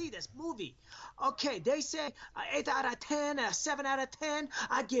excited to see this movie. Okay, they say 8 out of 10, 7 out of 10.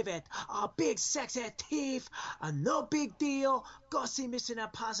 I give it a big sexy teeth, no big deal. Go see Mission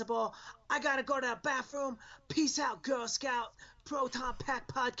Impossible. I gotta go to the bathroom. Peace out, Girl Scout. Proton Pack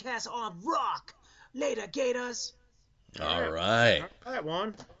podcast on rock. Later, Gators. All right. All right,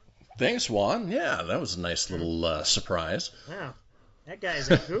 Juan. Thanks, Juan. Yeah, that was a nice little surprise. Wow. That guy's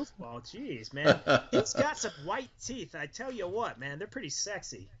a goofball. Jeez, man. He's got some white teeth. I tell you what, man. They're pretty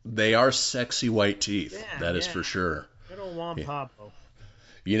sexy. They are sexy white teeth. Yeah, that is yeah. for sure. Good old Juan Pablo.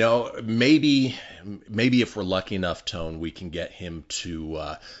 You know, maybe if we're lucky enough, Tone, we can get him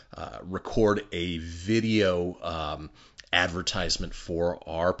to record a video advertisement for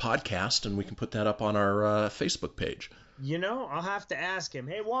our podcast, and we can put that up on our Facebook page. You know, I'll have to ask him.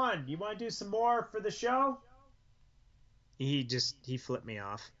 Hey, Juan, you want to do some more for the show? He flipped me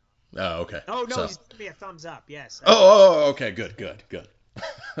off. Oh, okay. Oh, no, So- he's giving me a thumbs up. Yes. Okay, good.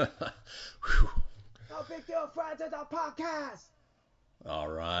 Whew. No big deal, friends of the podcast. All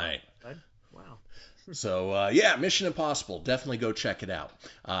right. Wow. So, yeah, Mission Impossible. Definitely go check it out.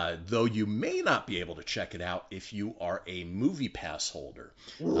 Though you may not be able to check it out if you are a Movie Pass holder.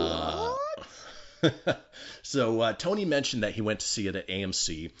 So, Tony mentioned that he went to see it at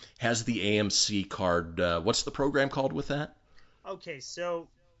AMC. Has the AMC card. What's the program called with that? Okay, so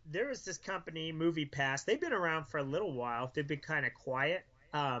there is this company, Movie Pass. They've been around for a little while. They've been kind of quiet.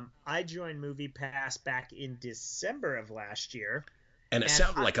 I joined Movie Pass back in December of last year. And it And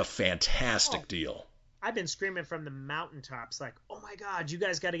sounded I- like a fantastic Oh. deal. I've been screaming from the mountaintops like, oh my God, you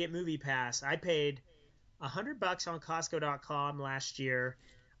guys got to get Movie Pass. I paid $100 on Costco.com last year.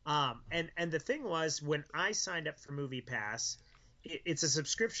 And the thing was, when I signed up for Movie Pass, it's a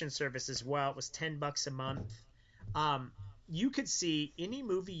subscription service as well. It was $10 a month. You could see any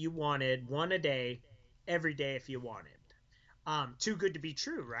movie you wanted, one a day, every day if you wanted. Too good to be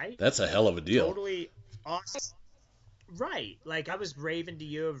true, right? That's a hell of a deal. Totally awesome. Right. Like, I was raving to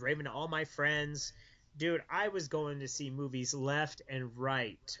you, raving to all my friends. Dude, I was going to see movies left and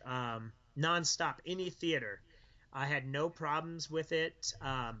right, nonstop, any theater. I had no problems with it.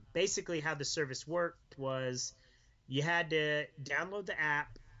 Basically, how the service worked was you had to download the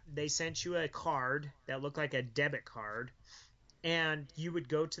app. They sent you a card that looked like a debit card, and you would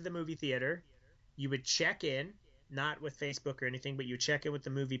go to the movie theater. You would check in, not with Facebook or anything, but you would check in with the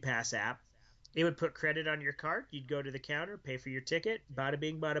Movie Pass app. It would put credit on your card. You'd go to the counter, pay for your ticket, bada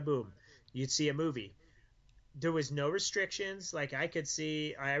bing, bada boom. You'd see a movie. There was no restrictions. Like, I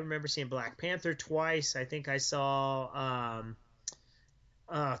remember seeing Black Panther twice. I think I saw,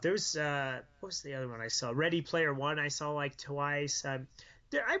 what was the other one I saw? Ready Player One I saw like twice.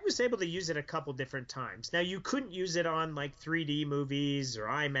 I was able to use it a couple different times. Now, you couldn't use it on like 3D movies or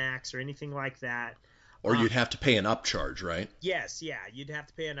IMAX or anything like that. Or you'd have to pay an upcharge, right? Yes, yeah, you'd have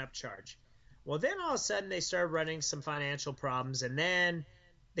to pay an upcharge. Well, then all of a sudden they started running some financial problems, and then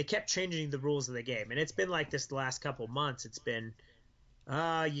they kept changing the rules of the game. And it's been like this the last couple months. It's been,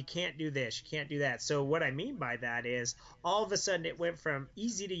 you can't do this, you can't do that. So what I mean by that is all of a sudden it went from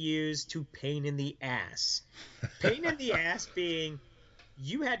easy to use to pain in the ass. Pain in the ass being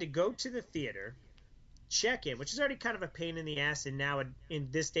you had to go to the theater, check in, which is already kind of a pain in the ass. And now in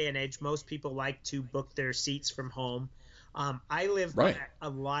this day and age, most people like to book their seats from home. I live Right. at a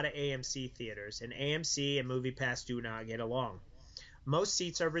lot of AMC theaters, and AMC and Movie Pass do not get along. Most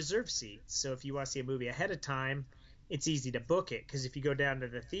seats are reserved seats, so if you want to see a movie ahead of time, it's easy to book it, because if you go down to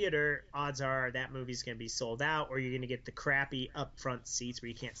the theater, odds are that movie's going to be sold out, or you're going to get the crappy upfront seats where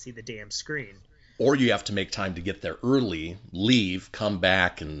you can't see the damn screen. Or you have to make time to get there early, leave, come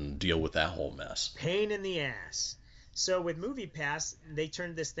back, and deal with that whole mess. Pain in the ass. So with Movie Pass, they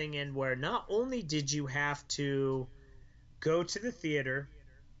turned this thing in where not only did you have to go to the theater,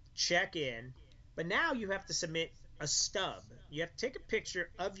 check in, but now you have to submit a stub. You have to take a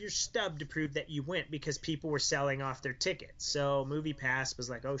picture of your stub to prove that you went, because people were selling off their tickets. So Movie Pass was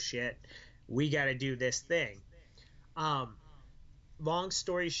like, oh shit, we got to do this thing. Long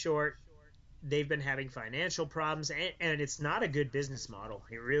story short, they've been having financial problems, and it's not a good business model.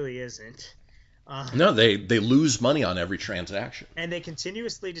 It really isn't. No, they lose money on every transaction. And they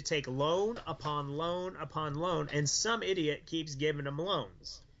continuously to take loan upon loan upon loan, and some idiot keeps giving them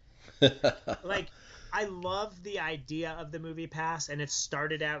loans. Like, I love the idea of the Movie Pass, and it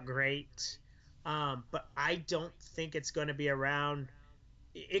started out great, but I don't think it's going to be around.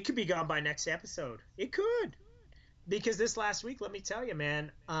 It could be gone by next episode. It could. Because this last week, let me tell you,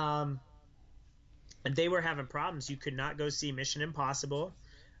 man, they were having problems. You could not go see Mission Impossible.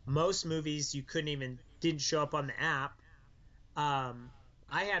 Most movies you didn't show up on the app. I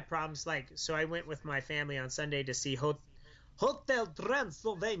had problems, so I went with my family on Sunday to see Hotel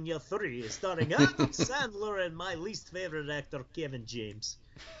Transylvania 3, starring Adam Sandler and my least favorite actor, Kevin James.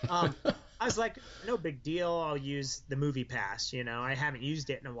 I was like, no big deal. I'll use the Movie Pass. I haven't used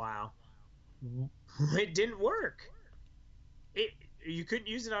it in a while. It didn't work. You couldn't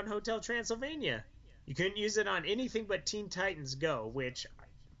use it on Hotel Transylvania. You couldn't use it on anything but Teen Titans Go, which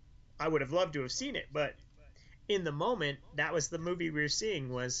I would have loved to have seen it, but in the moment, that was the movie we were seeing,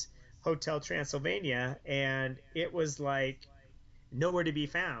 was Hotel Transylvania, and it was like nowhere to be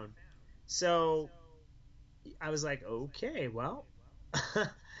found. So I was like, okay, well,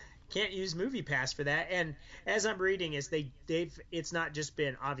 can't use Movie Pass for that. And as I'm reading, it's not just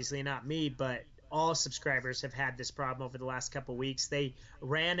been, obviously not me, but all subscribers have had this problem over the last couple weeks. They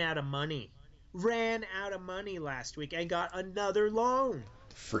ran out of money last week and got another loan.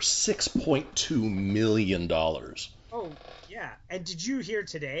 For $6.2 million. Oh, yeah. And did you hear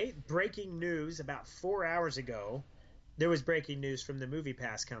today, breaking news about 4 hours ago, there was breaking news from the Movie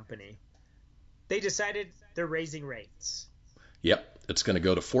Pass company. They decided they're raising rates. Yep. It's going to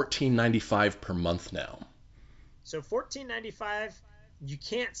go to $14.95 per month now. So $14.95, you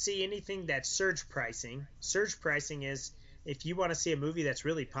can't see anything that's surge pricing. Surge pricing is if you want to see a movie that's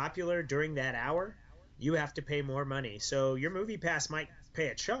really popular during that hour, you have to pay more money. So your Movie Pass might pay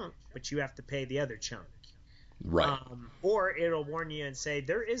a chunk, but you have to pay the other chunk. Right. Or it'll warn you and say,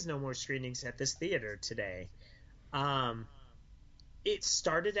 there is no more screenings at this theater today. It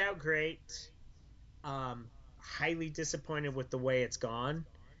started out great. Highly disappointed with the way it's gone.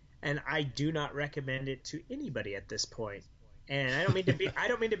 And I do not recommend it to anybody at this point. And I don't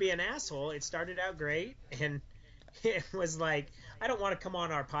mean to be an asshole. It started out great, and it was like, I don't want to come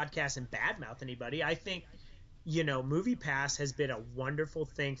on our podcast and badmouth anybody. I think, Movie Pass has been a wonderful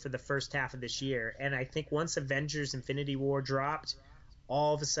thing for the first half of this year. And I think once Avengers Infinity War dropped,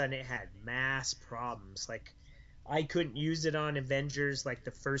 all of a sudden it had mass problems. Like, I couldn't use it on Avengers like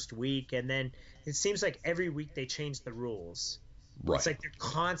the first week. And then it seems like every week they change the rules. Right. It's like they're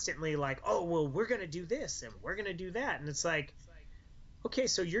constantly like, oh, well, we're going to do this and we're going to do that. And it's like, okay,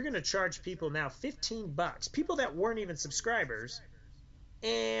 so you're going to charge people now $15, people that weren't even subscribers,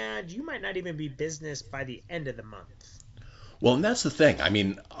 and you might not even be business by the end of the month. Well, and that's the thing. I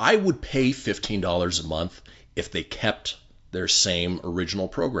mean, I would pay $15 a month if they kept their same original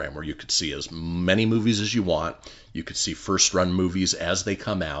program where you could see as many movies as you want. You could see first-run movies as they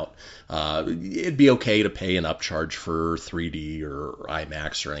come out. It'd be okay to pay an upcharge for 3D or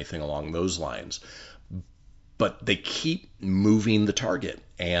IMAX or anything along those lines. But they keep moving the target,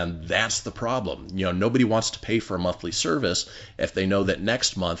 and that's the problem. Nobody wants to pay for a monthly service if they know that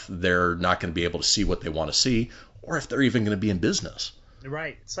next month they're not going to be able to see what they want to see, or if they're even going to be in business.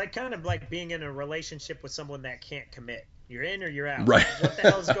 Right. It's kind of like being in a relationship with someone that can't commit. You're in or you're out. Right. What the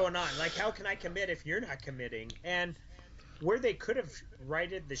hell is going on? Like, how can I commit if you're not committing? And where they could have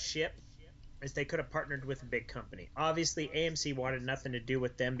righted the ship is they could have partnered with a big company. Obviously, AMC wanted nothing to do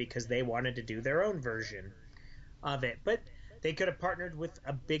with them because they wanted to do their own version of it, but they could have partnered with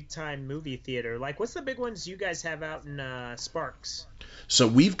a big time movie theater. Like, what's the big ones you guys have out in Sparks? So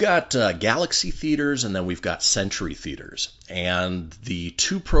we've got Galaxy Theaters, and then we've got Century Theaters, and the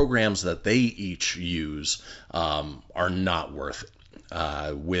two programs that they each use are not worth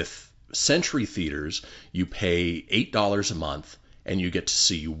it. With Century Theaters, you pay $8 a month and you get to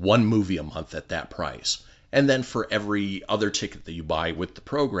see one movie a month at that price. And then for every other ticket that you buy with the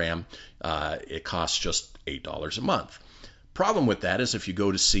program, it costs just $8 a month. Problem with that is if you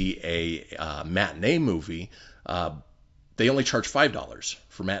go to see a matinee movie, they only charge $5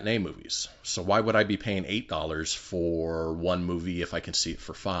 for matinee movies. So why would I be paying $8 for one movie if I can see it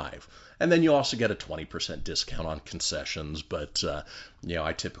for $5? And then you also get a 20% discount on concessions, but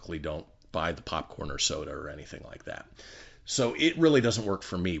I typically don't buy the popcorn or soda or anything like that. So it really doesn't work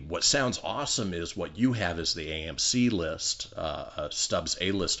for me. What sounds awesome is what you have is the AMC list, Stubbs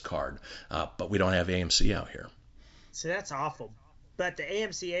A-list card, but we don't have AMC out here. So that's awful. But the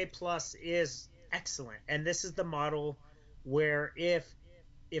AMC A Plus is excellent, and this is the model where if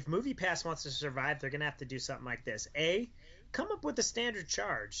if MoviePass wants to survive, they're gonna have to do something like this. Come up with a standard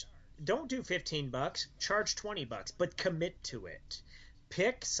charge. Don't do $15. Charge $20, but commit to it.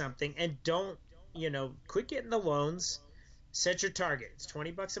 Pick something and don't, quit getting the loans. Set your target. It's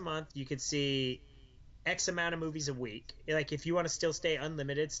 $20 a month. You could see X amount of movies a week. Like, if you want to still stay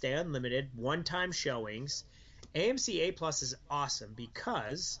unlimited, stay unlimited. One-time showings. AMC A Plus is awesome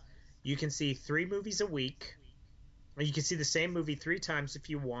because you can see 3 movies a week. You can see the same movie 3 times if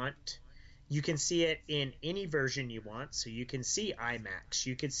you want. You can see it in any version you want. So you can see IMAX.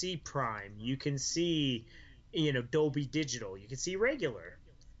 You can see Prime. You can see, Dolby Digital. You can see regular.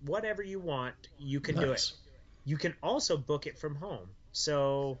 Whatever you want, you can do it. You can also book it from home.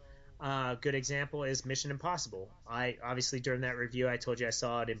 So a good example is Mission Impossible. I obviously, during that review, I told you I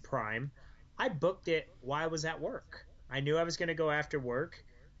saw it in Prime. I booked it while I was at work. I knew I was going to go after work.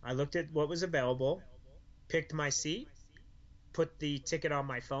 I looked at what was available, picked my seat, put the ticket on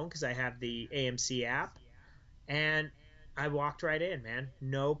my phone because I have the AMC app, and I walked right in, man.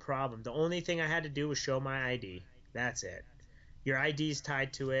 No problem. The only thing I had to do was show my ID. That's it. Your ID is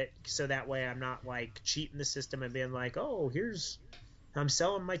tied to it, so that way I'm not like cheating the system and being like, oh, I'm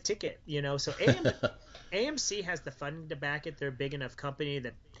selling my ticket, So AMC has the funding to back it. They're a big enough company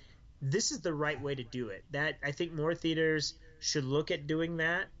that this is the right way to do it. That I think more theaters should look at doing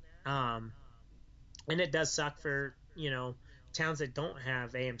that. And it does suck for, towns that don't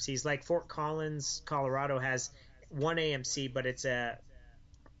have AMCs. Like Fort Collins, Colorado has one AMC, but it's like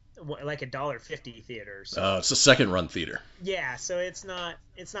a $1.50 theater. So, it's a second-run theater. Yeah, so it's not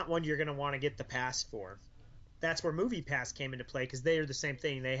one you're going to want to get the pass for. That's where MoviePass came into play because they are the same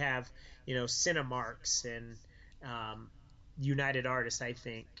thing. They have, Cinemarks and United Artists, I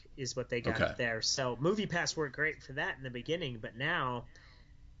think, is what they got there. So MoviePass worked great for that in the beginning, but now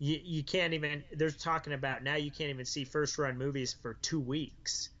you can't even – they're talking about now you can't even see first-run movies for 2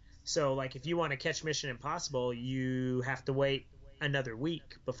 weeks. So, like, if you want to catch Mission Impossible, you have to wait another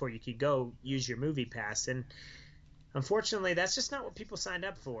week before you could go use your MoviePass. And unfortunately, that's just not what people signed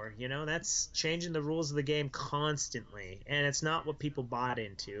up for. That's changing the rules of the game constantly, and it's not what people bought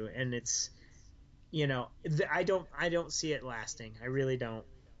into. And it's, I don't see it lasting. I really don't.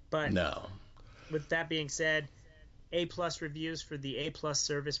 But no. With that being said, A+ reviews for the A+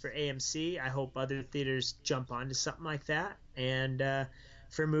 service for AMC. I hope other theaters jump onto something like that. And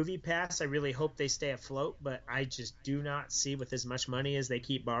for MoviePass, I really hope they stay afloat, but I just do not see, with as much money as they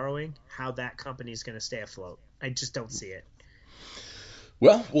keep borrowing, how that company is going to stay afloat. I just don't see it.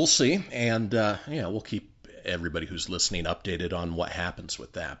 Well, we'll see, and we'll keep everybody who's listening updated on what happens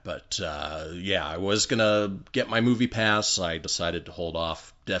with that. But I was gonna get my MoviePass. I decided to hold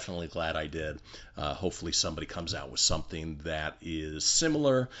off. Definitely glad I did. Hopefully somebody comes out with something that is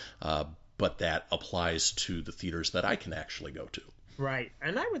similar, but that applies to the theaters that I can actually go to. Right.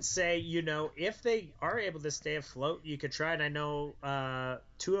 And I would say, if they are able to stay afloat, you could try it. I know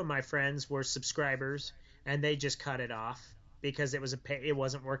 2 of my friends were subscribers, and they just cut it off because it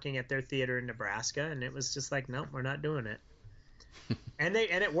wasn't working at their theater in Nebraska, and it was just like, nope, we're not doing it. and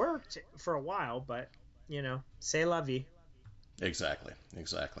it worked for a while, but, c'est la vie. Exactly.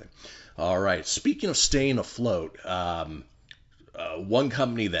 All right. Speaking of staying afloat, one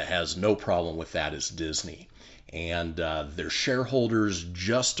company that has no problem with that is Disney. And their shareholders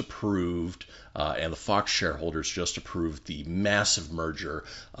just approved, and the Fox shareholders just approved the massive merger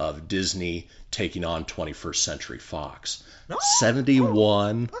of Disney taking on 21st Century Fox.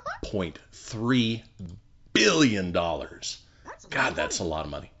 $71.3 billion. That's a lot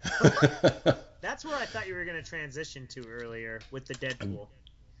of money. That's where I thought you were going to transition to earlier with the Deadpool.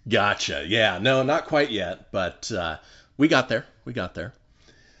 Gotcha. Yeah, no, not quite yet, but we got there.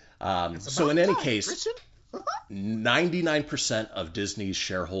 So in any case... Richard? 99% of Disney's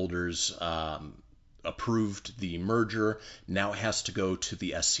shareholders approved the merger. Now it has to go to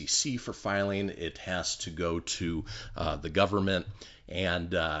the SEC for filing. It has to go to the government.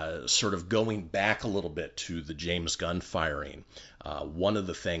 And sort of going back a little bit to the James Gunn firing, one of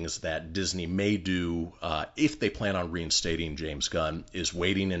the things that Disney may do if they plan on reinstating James Gunn is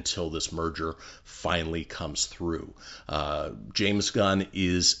waiting until this merger finally comes through. James Gunn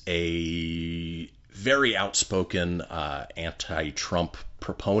is a very outspoken anti-Trump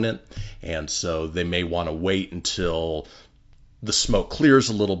proponent, and so they may want to wait until the smoke clears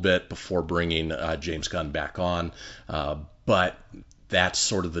a little bit before bringing James Gunn back on. But that's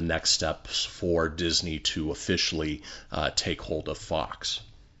sort of the next steps for Disney to officially take hold of Fox.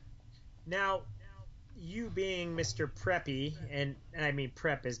 Now, you being Mr. Preppy, and I mean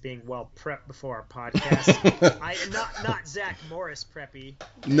prep as being well prepped before our podcast. Not Zach Morris Preppy.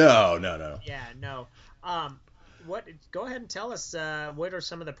 No. Yeah, no. what? Go ahead and tell us what are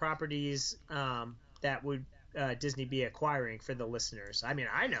some of the properties that would Disney be acquiring for the listeners? I mean,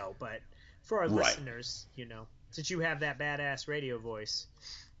 I know, but for our Right. listeners, since you have that badass radio voice.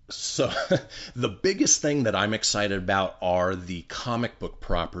 So the biggest thing that I'm excited about are the comic book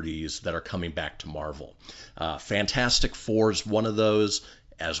properties that are coming back to Marvel. Fantastic Four is one of those.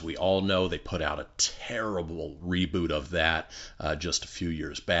 As we all know, they put out a terrible reboot of that just a few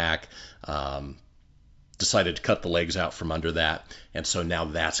years back. Decided to cut the legs out from under that, and so now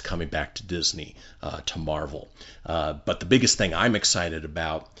that's coming back to Disney, to Marvel. But the biggest thing I'm excited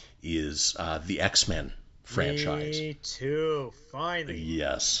about is the X-Men franchise. Me too. Finally.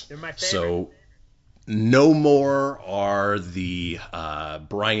 Yes. They're my favorite. So no more are the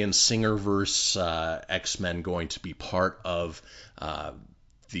Bryan Singerverse X-Men going to be part of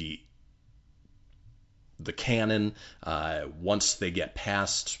the canon. Once they get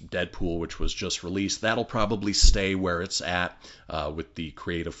past Deadpool, which was just released, that'll probably stay where it's at with the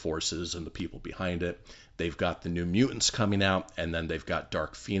creative forces and the people behind it. They've got the New Mutants coming out, and then they've got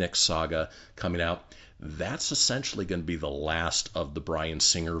Dark Phoenix Saga coming out. That's essentially going to be the last of the Bryan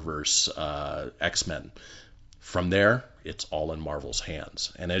Singerverse X-Men. From there, it's all in Marvel's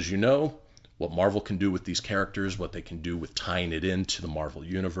hands. And as you know, what Marvel can do with these characters, what they can do with tying it into the Marvel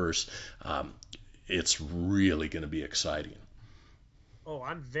Universe, it's really going to be exciting. Oh,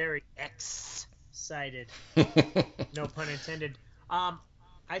 I'm very excited. No pun intended.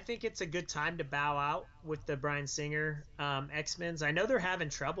 I think it's a good time to bow out with the Bryan Singer X-Men's. I know they're having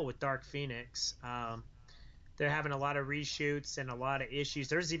trouble with Dark Phoenix. They're having a lot of reshoots and a lot of issues.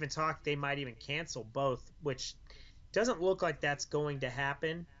 There's even talk they might even cancel both, which doesn't look like that's going to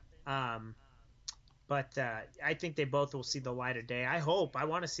happen. But I think they both will see the light of day. I hope. I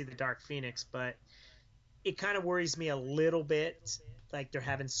want to see the Dark Phoenix, but it kind of worries me a little bit, like they're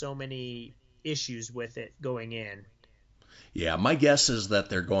having so many issues with it going in. Yeah, my guess is that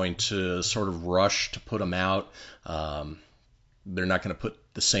they're going to sort of rush to put them out. They're not going to put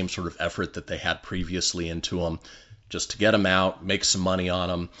the same sort of effort that they had previously into them, just to get them out, make some money on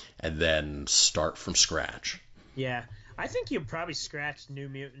them, and then start from scratch. Yeah, I think you'll probably scratch New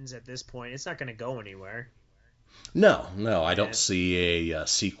Mutants at this point. It's not going to go anywhere. No, I don't see a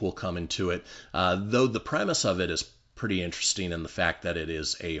sequel coming to it, though the premise of it is pretty interesting in the fact that it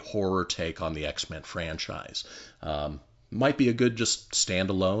is a horror take on the X-Men franchise. Might be a good just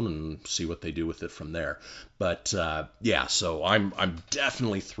standalone and see what they do with it from there. But yeah, so I'm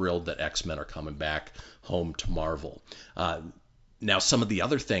definitely thrilled that X-Men are coming back home to Marvel. Now, some of the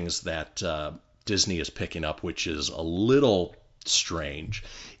other things that Disney is picking up, which is a little strange,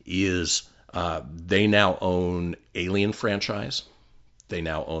 is they now own Alien franchise, they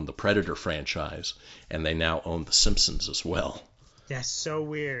now own the Predator franchise, and they now own The Simpsons as well. That's so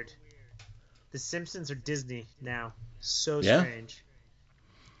weird. The Simpsons are Disney now. So Yeah. strange.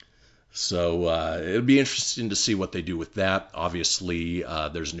 So it'll be interesting to see what they do with that. Obviously,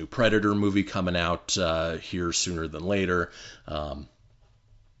 there's a new Predator movie coming out here sooner than later.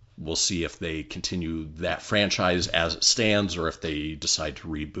 We'll see if they continue that franchise as it stands or if they decide to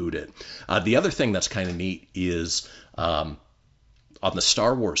reboot it. The other thing that's kind of neat is on the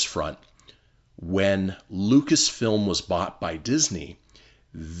Star Wars front, when Lucasfilm was bought by Disney,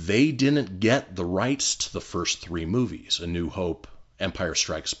 they didn't get the rights to the first three movies, A New Hope, Empire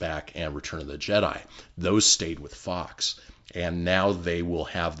Strikes Back, and Return of the Jedi. Those stayed with Fox. And now they will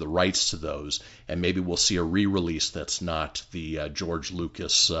have the rights to those, and maybe we'll see a re-release that's not the George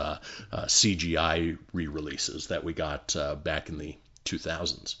Lucas CGI re-releases that we got back in the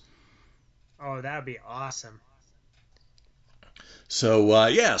 2000s. Oh, that would be awesome. So,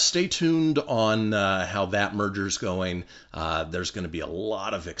 yeah, stay tuned on how that merger's going. There's going to be a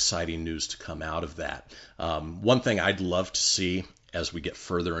lot of exciting news to come out of that. One thing I'd love to see as we get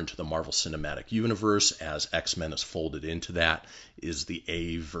further into the Marvel Cinematic Universe, as X-Men is folded into that, is the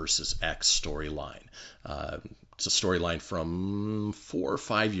A versus X storyline. It's a storyline from 4 or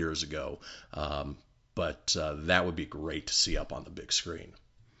 5 years ago, but that would be great to see up on the big screen.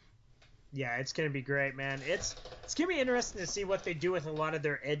 Yeah, it's going to be great, man. It's going to be interesting to see what they do with a lot of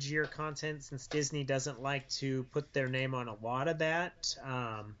their edgier content, since Disney doesn't like to put their name on a lot of that.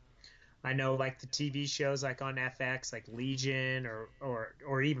 I know, like the TV shows, like on FX, like Legion,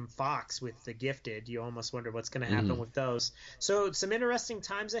 or even Fox with The Gifted. You almost wonder what's going to happen with those. So some interesting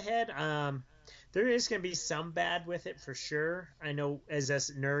times ahead. There is going to be some bad with it for sure. I know as us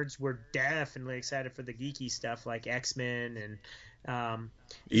nerds, we're definitely excited for the geeky stuff like X-Men and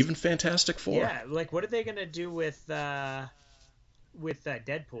even Fantastic Four. Yeah, like what are they going to do with Deadpool?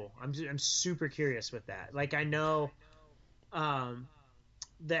 I'm super curious with that. Like I know.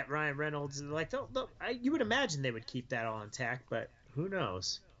 that Ryan Reynolds, like, you would imagine they would keep that all intact, but who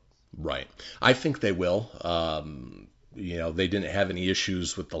knows? Right. I think they will. They didn't have any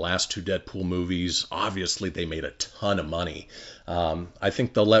issues with the last two Deadpool movies. Obviously, they made a ton of money. I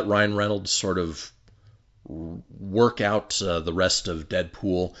think they'll let Ryan Reynolds sort of work out the rest of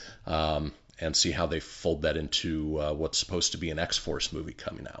Deadpool and see how they fold that into what's supposed to be an X-Force movie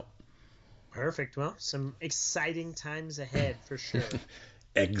coming out. Perfect. Well, some exciting times ahead for sure.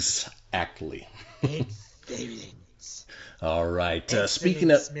 Exactly. Excellent. All right.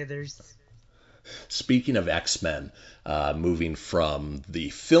 Smithers. Speaking of X-Men, moving from the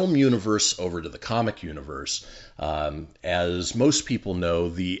film universe over to the comic universe, as most people know,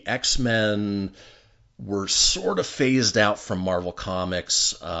 the X-Men were sort of phased out from Marvel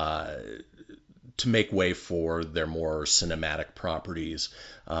Comics to make way for their more cinematic properties.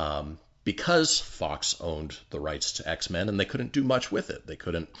 Because Fox owned the rights to X-Men and they couldn't do much with it. They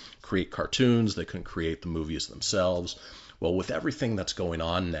couldn't create cartoons, they couldn't create the movies themselves. Well, with everything that's going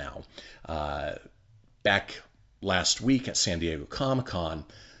on now, back last week at San Diego Comic-Con,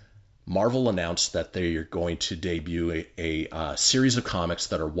 Marvel announced that they are going to debut a series of comics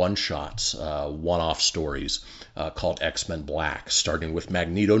that are one-shots, one-off stories called X-Men Black, starting with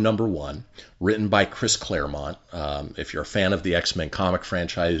Magneto #1, written by Chris Claremont. If you're a fan of the X-Men comic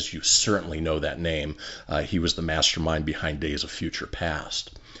franchise, you certainly know that name. He was the mastermind behind Days of Future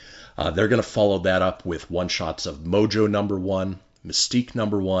Past. They're going to follow that up with one-shots of Mojo #1, Mystique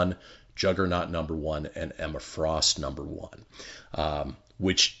 #1, Juggernaut #1, and Emma Frost #1.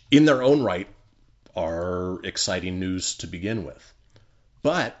 Which in their own right are exciting news to begin with.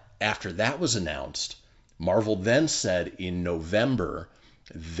 But after that was announced, Marvel then said in November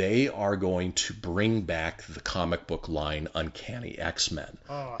they are going to bring back the comic book line Uncanny X-Men.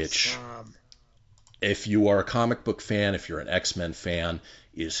 Awesome. If you are a comic book fan, if you're an X-Men fan,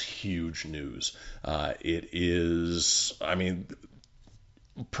 is huge news. It is,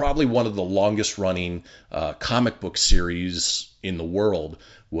 probably one of the longest running comic book series in the world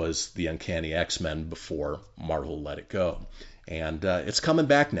was the Uncanny X-Men before Marvel let it go. And it's coming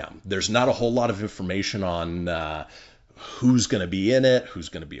back now. There's not a whole lot of information on who's going to be in it, who's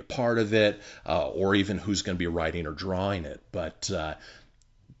going to be a part of it, or even who's going to be writing or drawing it. But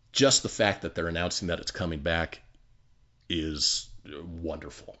just the fact that they're announcing that it's coming back is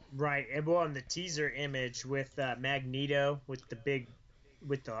wonderful. Right. And well, in the teaser image with Magneto with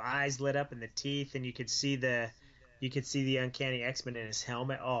the eyes lit up and the teeth, and you could see the Uncanny X-Men in his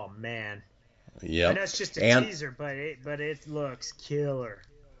helmet. Oh man. Yeah. I know it's just a teaser, but it looks killer.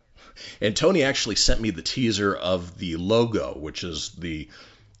 And Tony actually sent me the teaser of the logo, which is the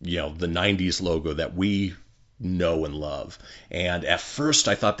 90s logo that we know and love. And at first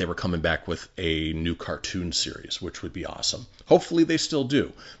I thought they were coming back with a new cartoon series, which would be awesome. Hopefully they still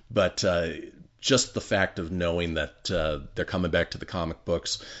do. But just the fact of knowing that they're coming back to the comic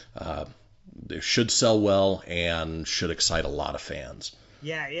books, they should sell well and should excite a lot of fans.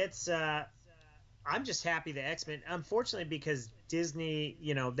 Yeah, it's I'm just happy the X-Men, unfortunately, because Disney,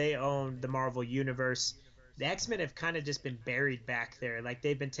 they own the Marvel Universe. The X-Men have kind of just been buried back there. Like,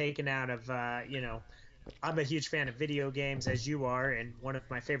 they've been taken out of, I'm a huge fan of video games, as you are, and one of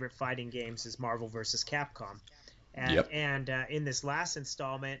my favorite fighting games is Marvel vs. Capcom. And in this last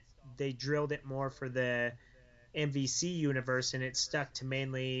installment, they drilled it more for the MVC universe, and it stuck to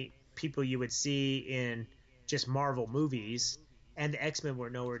mainly people you would see in just Marvel movies, and the X-Men were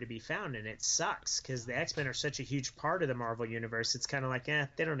nowhere to be found, and it sucks because the X-Men are such a huge part of the Marvel universe. It's kind of like,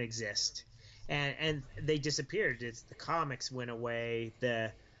 they don't exist, and they disappeared. The comics went away,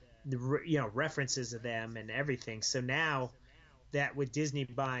 the references of them and everything. So now that with Disney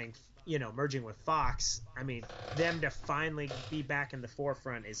buying, merging with Fox, them to finally be back in the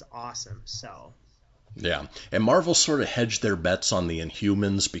forefront is awesome. So. Yeah, and Marvel sort of hedged their bets on the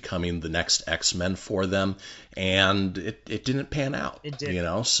Inhumans becoming the next X-Men for them, and it didn't pan out. It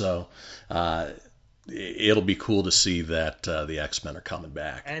didn't. So it'll be cool to see that the X-Men are coming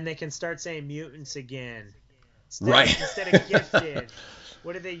back. And they can start saying mutants again. Instead of gifted.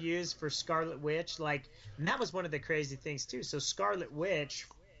 What did they use for Scarlet Witch? And that was one of the crazy things, too. So Scarlet Witch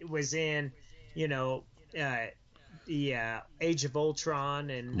was in, the Age of Ultron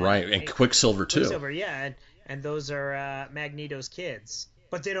and Quicksilver too. And those are Magneto's kids,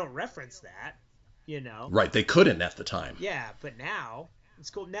 but they don't reference that, Right, they couldn't at the time. Yeah, but now it's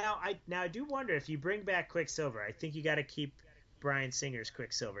cool. Now I do wonder if you bring back Quicksilver, I think you got to keep Bryan Singer's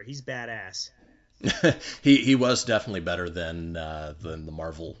Quicksilver. He's badass. he was definitely better than the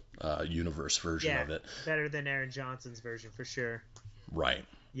Marvel Universe version of it. Better than Aaron Johnson's version for sure. Right.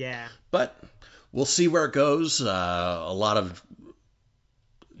 Yeah. But we'll see where it goes. A lot of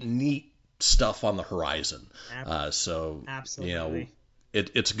neat stuff on the horizon. Ab- So, Absolutely.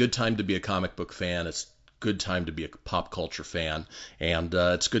 it's a good time to be a comic book fan. It's a good time to be a pop culture fan. And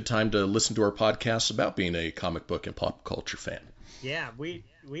it's a good time to listen to our podcasts about being a comic book and pop culture fan. Yeah, we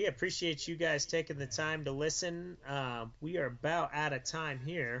appreciate you guys taking the time to listen. We are about out of time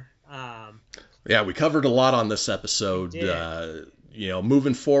here. Yeah, we covered a lot on this episode. We did.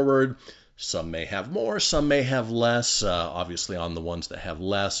 Moving forward, some may have more, some may have less. Obviously, on the ones that have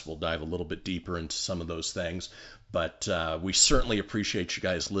less, we'll dive a little bit deeper into some of those things. But we certainly appreciate you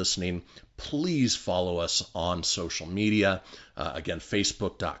guys listening. Please follow us on social media. Again,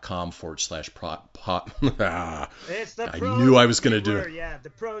 facebook.com/pot. It's the I knew I was going to do it. Yeah,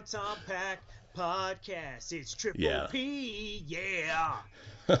 the Proton Pack Podcast. It's Triple Yeah. P. Yeah.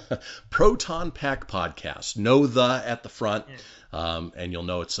 Proton Pack Podcast. Know the at the front, and you'll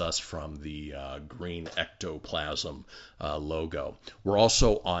know it's us from the green ectoplasm logo. We're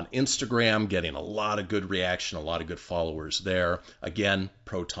also on Instagram, getting a lot of good reaction, a lot of good followers there. Again,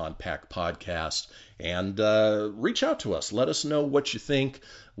 Proton Pack Podcast. And reach out to us. Let us know what you think,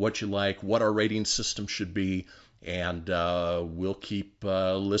 what you like, what our rating system should be. And we'll keep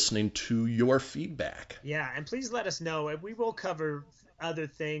listening to your feedback. Yeah, and please let us know. We will cover other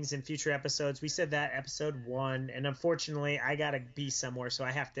things in future episodes. We said that episode 1, and unfortunately I gotta be somewhere, so I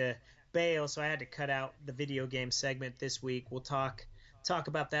have to bail, so I had to cut out the video game segment this week. We'll talk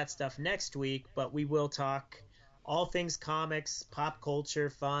about that stuff next week, but we will talk all things comics, pop culture,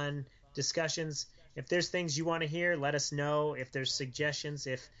 fun, discussions. If there's things you want to hear, let us know. If there's suggestions,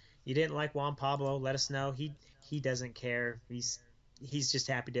 if you didn't like Juan Pablo, let us know. He doesn't care. He's just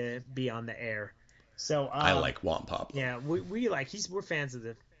happy to be on the air. So I like Juan Pablo. Yeah, we're fans of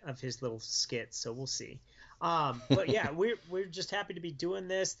his little skits, so we'll see. But yeah, we're just happy to be doing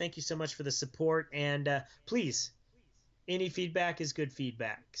this. Thank you so much for the support, and please, any feedback is good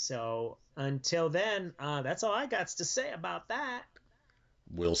feedback. So until then, that's all I got to say about that.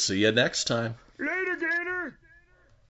 We'll see you next time. Later, Gator.